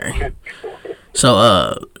culinary. So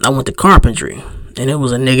I went to carpentry, and it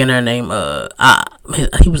was a nigga in there named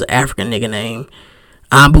he was an African nigga named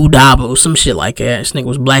Abu Dabu, some shit like that. This nigga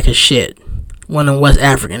was black as shit, one of them West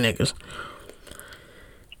African niggas.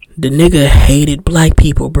 The nigga hated black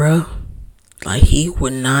people, bro. Like, he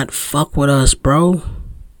would not fuck with us, bro.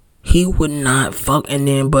 He would not fuck. And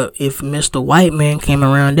then, but if Mr. White Man came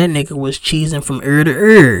around, that nigga was cheesing from ear to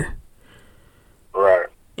ear. Right.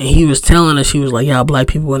 And he was telling us, he was like, y'all black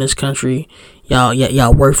people in this country,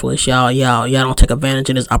 y'all worthless. Y'all don't take advantage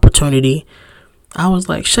of this opportunity. I was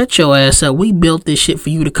like, shut your ass up. We built this shit for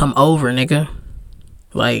you to come over, nigga.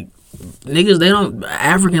 Like, niggas, they don't,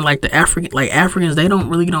 Africans, they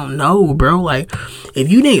don't know, bro. Like, if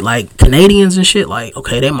you need, like, Canadians and shit, like,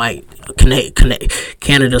 okay, they might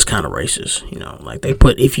Canada's kind of racist, you know. Like they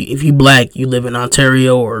put if you black, you live in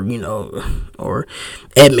Ontario or or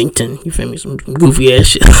Edmonton. You feel me? Some goofy ass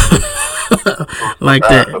shit like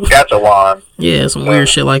that. Saskatchewan. Yeah, some weird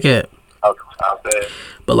shit like that. Okay.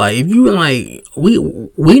 But like if you like,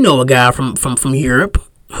 we know a guy from Europe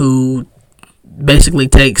who basically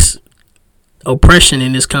takes oppression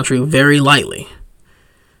in this country very lightly.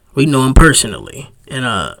 We know him personally, and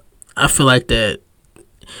I feel like that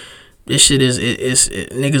this shit is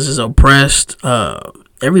niggas is oppressed.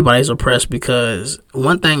 Everybody's oppressed because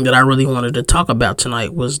one thing that I really wanted to talk about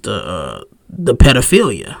tonight was the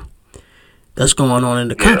pedophilia that's going on in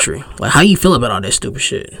the country. Like, how you feel about all that stupid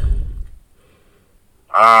shit?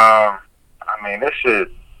 I mean, this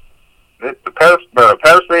shit. The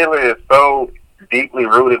pedophilia is so deeply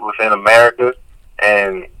rooted within America,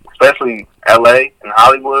 and especially LA and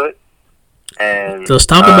Hollywood. And let's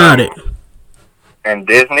talk about it. And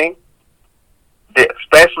Disney,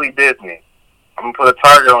 especially Disney. I'm gonna put a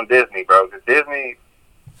target on Disney, bro, because Disney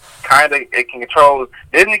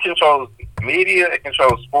Disney controls media, it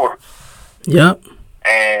controls sports. Yep.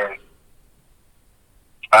 And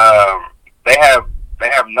they have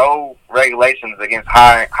no regulations against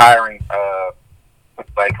hiring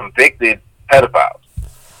like convicted pedophiles.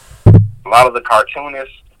 A lot of the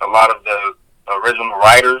cartoonists, a lot of the original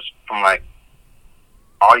writers from like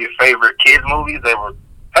all your favorite kids movies, they were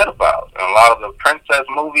pedophiles. And a lot of the princess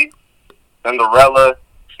movies, Cinderella,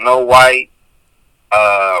 Snow White,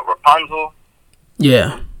 Rapunzel.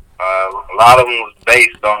 Yeah. A lot of them was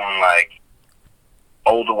based on like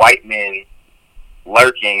older white men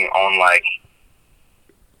lurking on like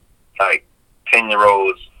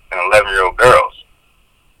 10-year-olds and 11-year-old girls.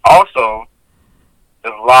 Also,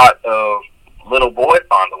 there's a lot of little boy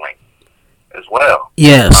fondling as well.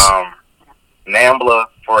 Yes. NAMBLA,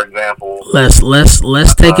 for example. Let's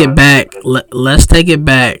take it back. Let's take it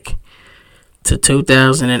back to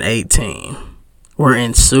 2018. We're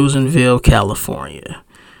in Susanville, California.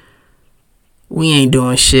 We ain't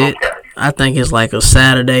doing shit. Okay. I think it's like a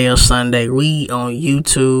Saturday or Sunday. We on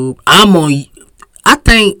YouTube.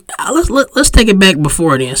 Let's take it back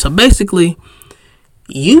before then. So basically,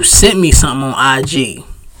 you sent me something on IG.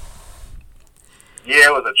 Yeah,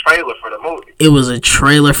 it was a trailer for the movie. It was a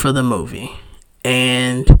trailer for the movie.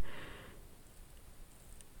 And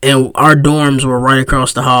our dorms were right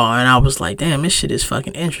across the hall, and I was like, damn, this shit is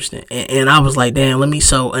fucking interesting. And I was like, damn,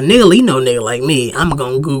 so a nigga like me, I'm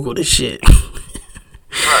gonna Google this shit.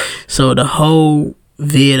 Right. So the whole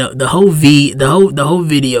video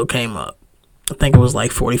came up. I think it was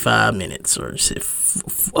like 45 minutes or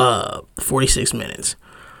 46 minutes.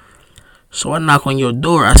 So I knock on your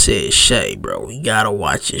door. I said, Shay, bro, we gotta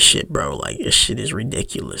watch this shit, bro. Like, this shit is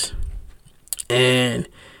ridiculous. And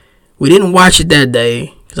we didn't watch it that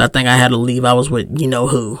day because I think I had to leave. I was with you know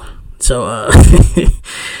who. So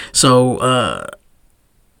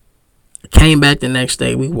came back the next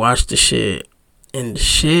day. We watched the shit, and the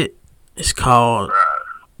shit is called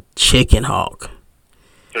Chicken Hawk.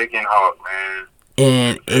 Chicken Hawk, man.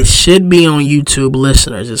 And it should be on YouTube,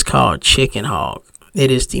 listeners. It's called Chicken Hawk. It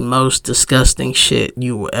is the most disgusting shit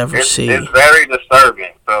you will ever see. It's very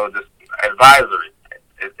disturbing. So, just advisory.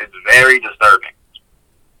 It's very disturbing.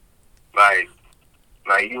 Like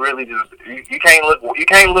you really just you can't look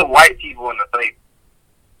white people in the face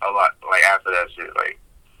a lot. Like after that shit, like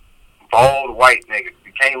bald white niggas,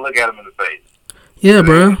 you can't look at them in the face. Yeah,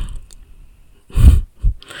 bro.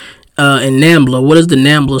 And NAMBLA, what does the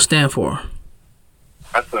NAMBLA stand for?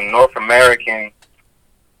 That's the North American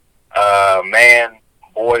Man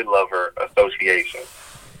Boy Lover Association.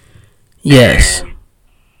 Yes. And,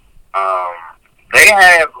 they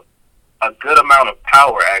have a good amount of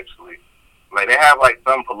power, actually. Like, they have, like,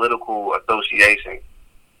 some political associations.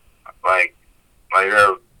 Like there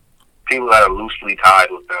are people that are loosely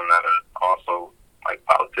tied with them that are also, like,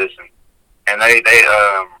 politicians. And they're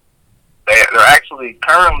actually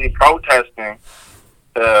currently protesting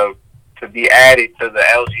to be added to the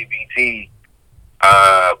LGBT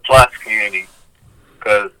plus community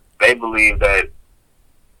because they believe that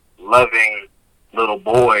loving little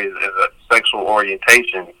boys is a sexual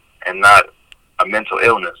orientation and not a mental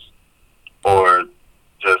illness or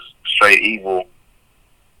just straight evil.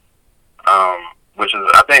 Which is,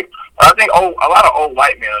 I think a lot of old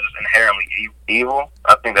white men are just inherently evil.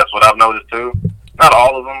 I think that's what I've noticed too. Not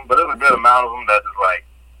all of them, but there's a good amount of them that's just like.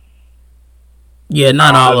 Yeah,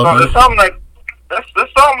 not all of them. There's something like there's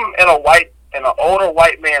something in an older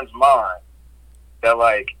white man's mind that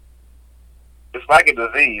like it's like a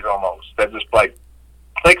disease almost that just like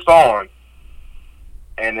clicks on,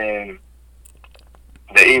 and then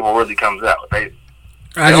the evil really comes out.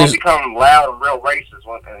 They don't become loud and real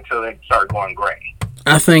racist until they start going gray.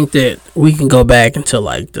 I think that we can go back into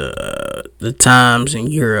like the times in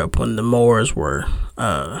Europe when the Moors were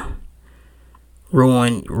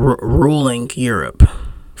ruling Europe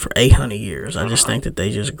for 800 years. I just think that they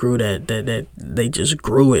just grew that they just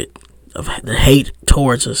grew it of the hate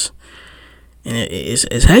towards us, and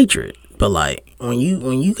it's hatred. But like when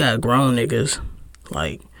you got grown niggas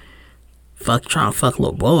like trying to fuck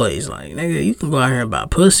little boys, like nigga, you can go out here and buy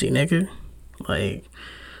pussy, nigga. Like,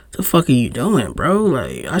 the fuck are you doing, bro?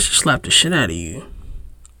 Like, I should slap the shit out of you.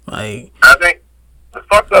 Like, I think the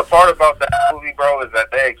fucked up part about that movie, bro, is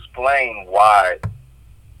that they explain why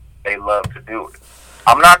they love to do it.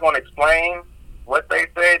 I'm not going to explain what they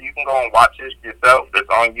said. You can go and watch it yourself. It's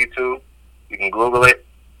on YouTube. You can Google it.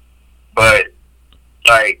 But,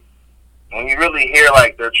 like, when you really hear,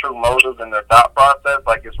 like, their true motives and their thought process,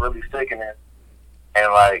 like, it's really sickening.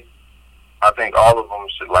 And, like, I think all of them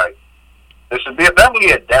should, like, there should be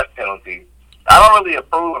definitely a death penalty. I don't really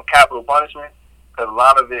approve of capital punishment because a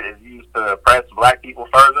lot of it is used to oppress black people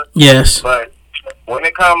further. Yes. But when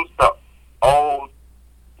it comes to old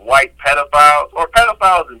white pedophiles, or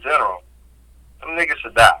pedophiles in general, some niggas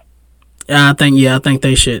should die. I think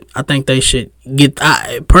they should. I think they should get.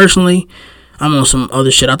 Personally, I'm on some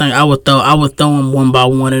other shit. I think I would throw them one by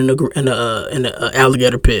one in the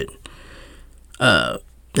alligator pit.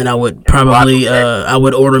 And I would probably I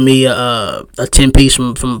would order me a 10-piece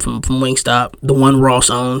from Wingstop, the one Ross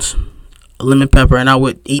owns, a lemon pepper, and I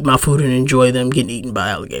would eat my food and enjoy them getting eaten by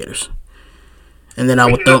alligators. And then I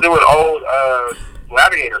would do it old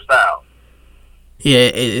gladiator style.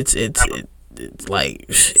 Yeah, it's like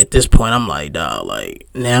at this point I'm like, dog, like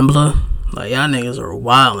Nambla, like y'all niggas are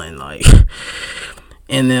wildin', like,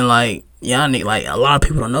 and then like. Y'all need, like, a lot of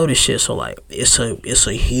people don't know this shit, so like it's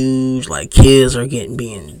a huge, like, kids are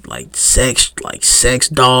being like sex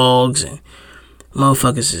dogs, and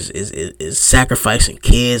motherfuckers is sacrificing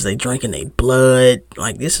kids, they drinking their blood.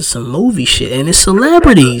 Like, this is some movie shit, and it's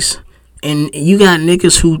celebrities, and you got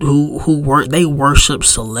niggas who worship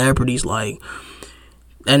celebrities. Like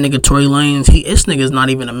that nigga Tory Lanez, this nigga's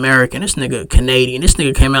not even American. This nigga Canadian. This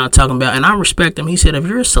nigga came out talking about, and I respect him. He said, if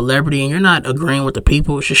you're a celebrity and you're not agreeing with the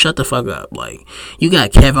people, you should shut the fuck up. Like, you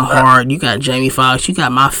got Kevin Hart, you got Jamie Foxx, you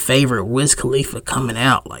got my favorite Wiz Khalifa coming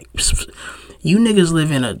out. Like, you niggas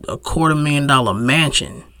live in a $250,000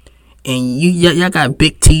 mansion, and y'all got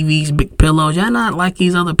big TVs, big pillows. Y'all not like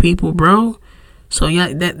these other people, bro. So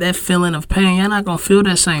yeah, that feeling of pain, y'all not gonna feel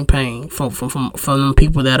that same pain from the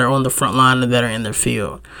people that are on the front line and that are in their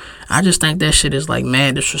field. I just think that shit is like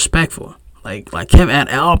mad disrespectful. Like Kevin,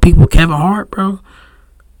 at all people, Kevin Hart, bro.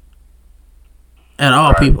 At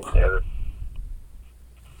all people. Yeah.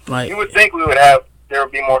 Like, you would think there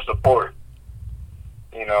would be more support,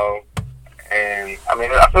 you know. And I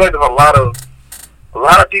mean, I feel like there's a lot of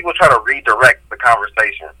people try to redirect the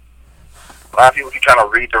conversation. A lot of people keep trying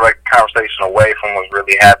to redirect the conversation away from what's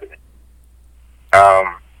really happening.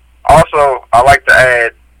 Also, I like to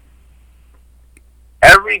add,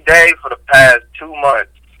 every day for the past 2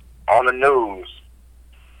 months on the news,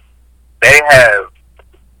 they have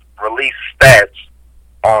released stats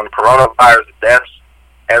on coronavirus deaths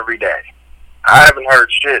every day. I haven't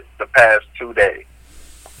heard shit the past 2 days.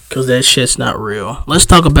 Because that shit's not real. Let's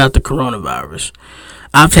talk about the coronavirus.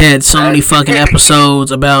 I've had so many fucking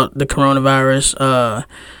episodes about the coronavirus.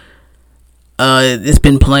 It's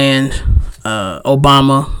been planned.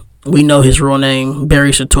 Obama, we know his real name,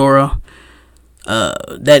 Barry Soetoro.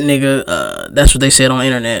 That nigga, that's what they said on the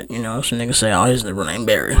internet. You know, some niggas say, oh, his real name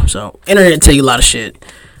Barry. So, internet tell you a lot of shit.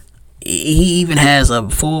 He even has a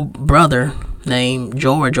full brother named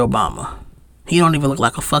George Obama. He don't even look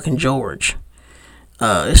like a fucking George.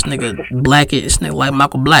 This nigga like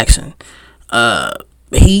Michael Blackson.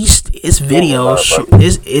 It's videos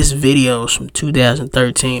from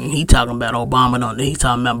 2013, and he talking about Obama he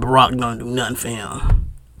talking about Barack don't do nothing for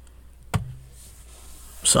him.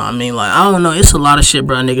 So I mean, like, I don't know, it's a lot of shit,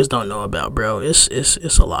 bro, niggas don't know about, bro. It's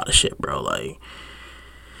a lot of shit, bro. Like,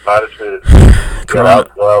 a lot of shit.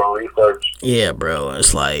 Research. Yeah, bro.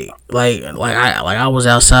 It's like I was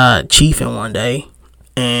outside chiefing one day,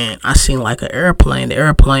 and I seen like an airplane. The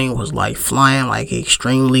airplane was like flying like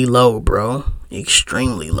extremely low, bro.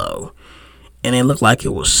 Extremely low. And it looked like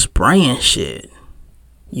it was spraying shit.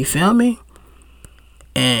 You feel me?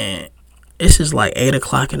 And this is like 8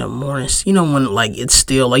 o'clock in the morning. You know when like it's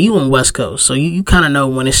still like, you on West Coast, so you kind of know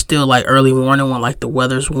when it's still like early morning, when like the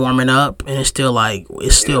weather's warming up and it's still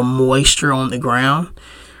moisture on the ground.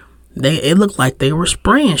 It looked like they were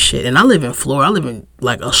spraying shit. And I live in Florida. I live in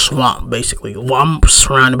like a swamp basically. Well, I'm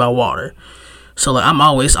surrounded by water. So like I'm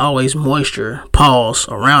always moisture, pause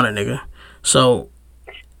around a nigga. So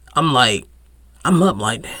I'm like, I'm up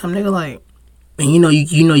like, damn nigga, like, and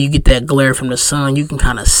you get that glare from the sun. You can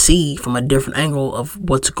kind of see from a different angle of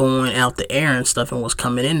what's going out the air and stuff, and what's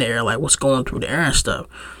coming in the air, like what's going through the air and stuff.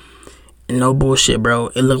 And no bullshit, bro.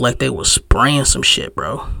 It looked like they was spraying some shit,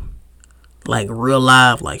 bro. Like real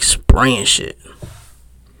live, like spraying shit.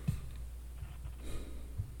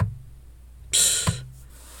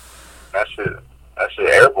 That shit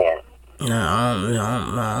airborne. No,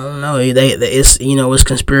 I don't know. It's it's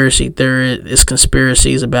conspiracy theory. It's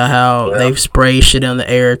conspiracies about how they've sprayed shit in the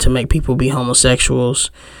air to make people be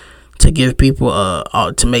homosexuals, to give people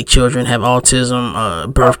to make children have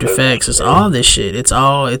autism, birth defects. It's all this shit. It's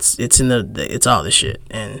all this shit.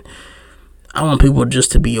 And I want people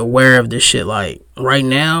just to be aware of this shit. Like right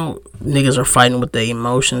now, niggas are fighting with their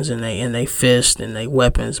emotions and they fists and they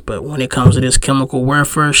weapons. But when it comes to this chemical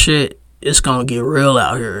warfare shit, it's gonna get real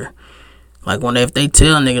out here. Like if they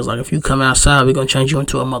tell niggas, like, if you come outside, we gonna change you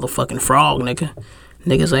into a motherfucking frog, nigga.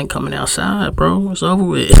 Niggas ain't coming outside, bro. It's over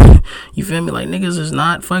with. You feel me? Like, niggas is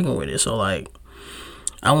not fucking with it. So, like,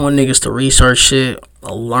 I want niggas to research shit,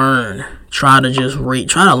 learn, try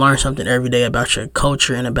to learn something every day about your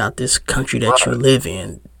culture and about this country that you live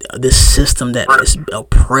in, this system that is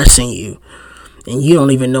oppressing you. And you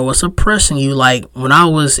don't even know what's oppressing you. Like, when I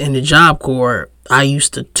was in the Job Corps, I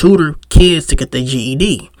used to tutor kids to get their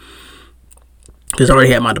GED. Because I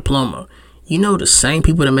already had my diploma. You know, the same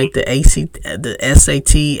people that make the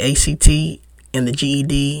SAT, ACT, and the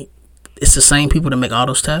GED, it's the same people that make all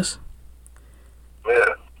those tests.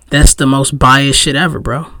 Yeah. That's the most biased shit ever,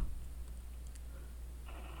 bro.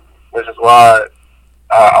 Which is why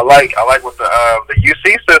I like what the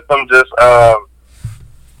UC system just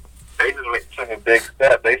they just took a big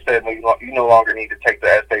step. They said you no longer need to take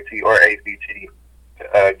the SAT or ACT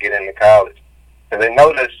to get into college. Because they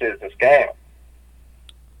know that shit is a scam.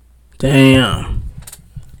 Damn.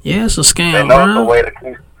 Yeah, it's a scam, bro.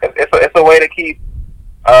 It's a way to keep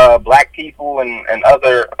black people and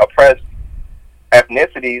other oppressed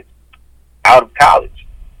ethnicities out of college.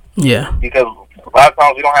 Yeah. Because a lot of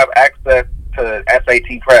times we don't have access to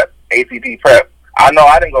SAT prep, ACT prep. I know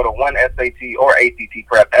I didn't go to one SAT or ACT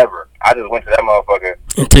prep ever. I just went to that motherfucker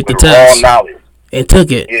and took the test. Raw knowledge. And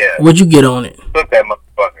took it. Yeah. What'd you get on it? Took that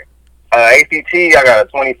motherfucker. ACT, I got a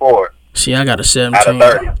 24. See, I got a 17. Out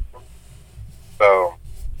of 30. So,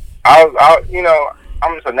 I'm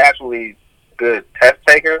just a naturally good test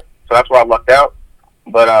taker, so that's why I lucked out.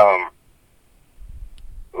 But a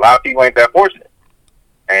lot of people ain't that fortunate,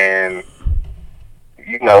 and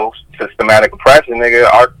systematic oppression,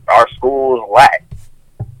 nigga. Our schools lack,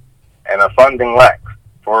 and the funding lacks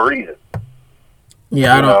for a reason.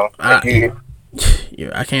 Yeah,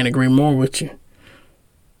 I can't agree more with you.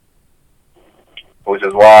 Which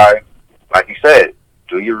is why, like you said,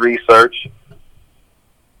 do your research.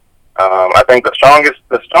 I think the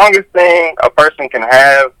strongest thing a person can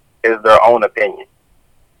have is their own opinion.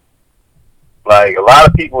 Like, a lot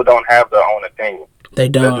of people don't have their own opinion. They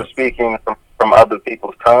don't. They're just speaking from other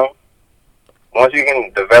people's tongue. Once you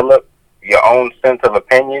can develop your own sense of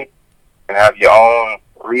opinion and have your own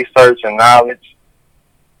research and knowledge,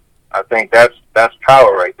 I think that's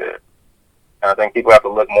power right there. And I think people have to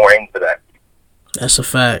look more into that. That's a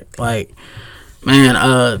fact. Like,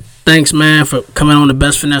 man, thanks, man, for coming on the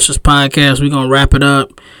Best Finessers podcast. We're gonna wrap it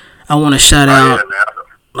up. I want to shout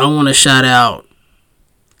out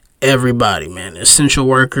everybody, man. The essential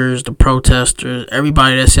workers, the protesters,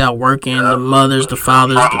 everybody that's out working, the mothers, the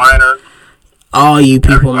fathers, all you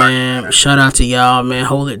people, man. Shout out to y'all, man.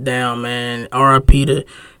 Hold it down, man. R.I.P. to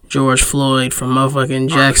George Floyd from motherfucking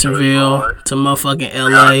Jacksonville to motherfucking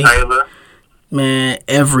L.A. Man,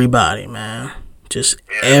 everybody, man. Just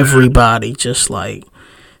everybody. Just like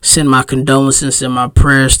send my condolences and my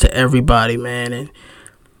prayers to everybody, man. And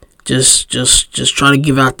just try to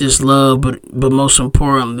give out this love, but most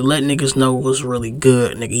importantly, let niggas know what's really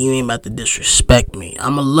good, nigga. You ain't about to disrespect me.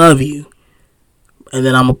 I'ma love you, and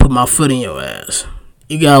then I'ma put my foot in your ass.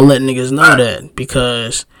 You gotta let niggas know that,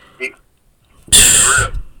 because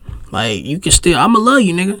like, you can still, I'ma love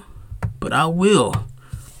you, nigga, but I will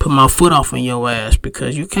put my foot off in your ass,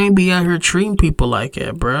 because you can't be out here treating people like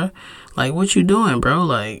that, bruh. Like, what you doing, bro?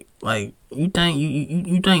 Like you think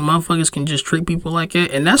motherfuckers can just treat people like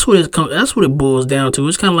that? And that's what it boils down to.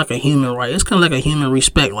 It's kind of like a human right. It's kind of like a human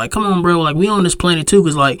respect. Like, come on, bro. Like, we on this planet too,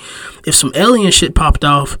 because like, if some alien shit popped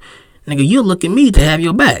off, nigga, you'll look at me to have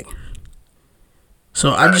your back.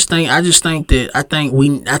 So I think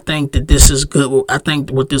that this is good. I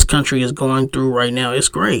think what this country is going through right now is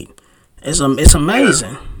great. It's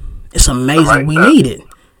amazing. It's amazing. We need it.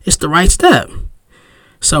 It's the right step.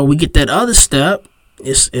 So we get that other step.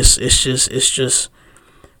 It's just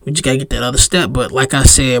we just gotta get that other step. But like I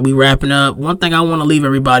said, we wrapping up. One thing I want to leave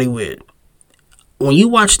everybody with: when you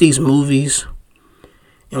watch these movies,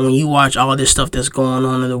 and when you watch all this stuff that's going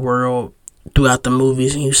on in the world throughout the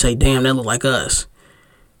movies, and you say, "Damn, that look like us."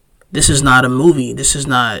 This is not a movie. This is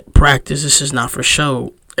not practice. This is not for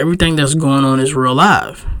show. Everything that's going on is real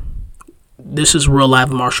life. This is real life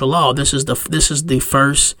martial law. This is the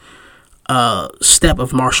first step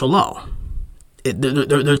of martial law.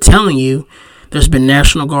 They're telling you there's been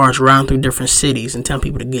National Guards riding through different cities and telling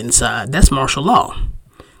people to get inside. That's martial law.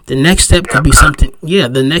 The next step could be something. Yeah,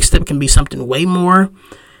 the next step can be something way more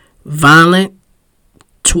violent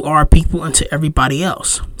to our people and to everybody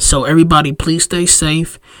else. So everybody, please stay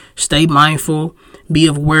safe, stay mindful, be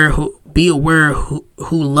aware who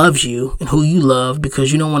loves you and who you love,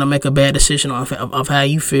 because you don't want to make a bad decision of how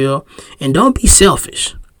you feel. And don't be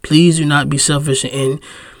selfish. Please do not be selfish. And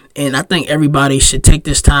I think everybody should take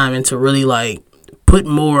this time and to really like put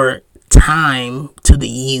more time to the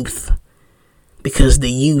youth, because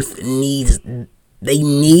the youth need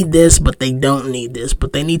this, but they don't need this.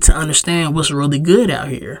 But they need to understand what's really good out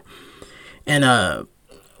here. And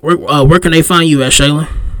where can they find you at, Shaylin?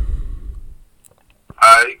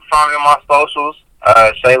 You can find me on my socials,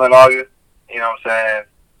 Shaylin August. You know what I'm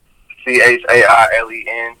saying?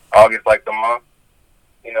 Chailen, August like the month.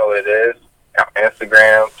 You know what it is.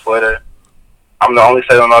 Instagram, Twitter. I'm the only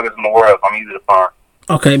Shaylin August in the world. I'm easy to find.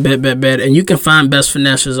 Okay, bet. And you can find Best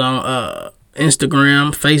Finesses on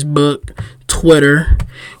Instagram, Facebook, Twitter.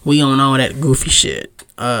 We on all that goofy shit.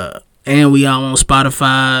 And we are on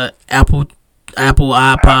Spotify, Apple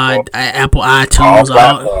iPod, Apple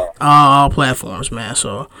iTunes, all platforms, man.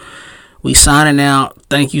 So we signing out.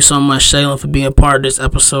 Thank you so much, Shaylin, for being part of this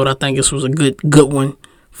episode. I think this was a good one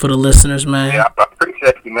for the listeners, man. Yeah, I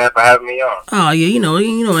appreciate you, man, for having me on. Oh yeah, you know it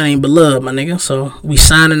ain't but love, my nigga. So we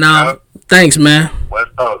signing out. Thanks, man.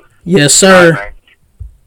 West Coast. Yes, sir. Right,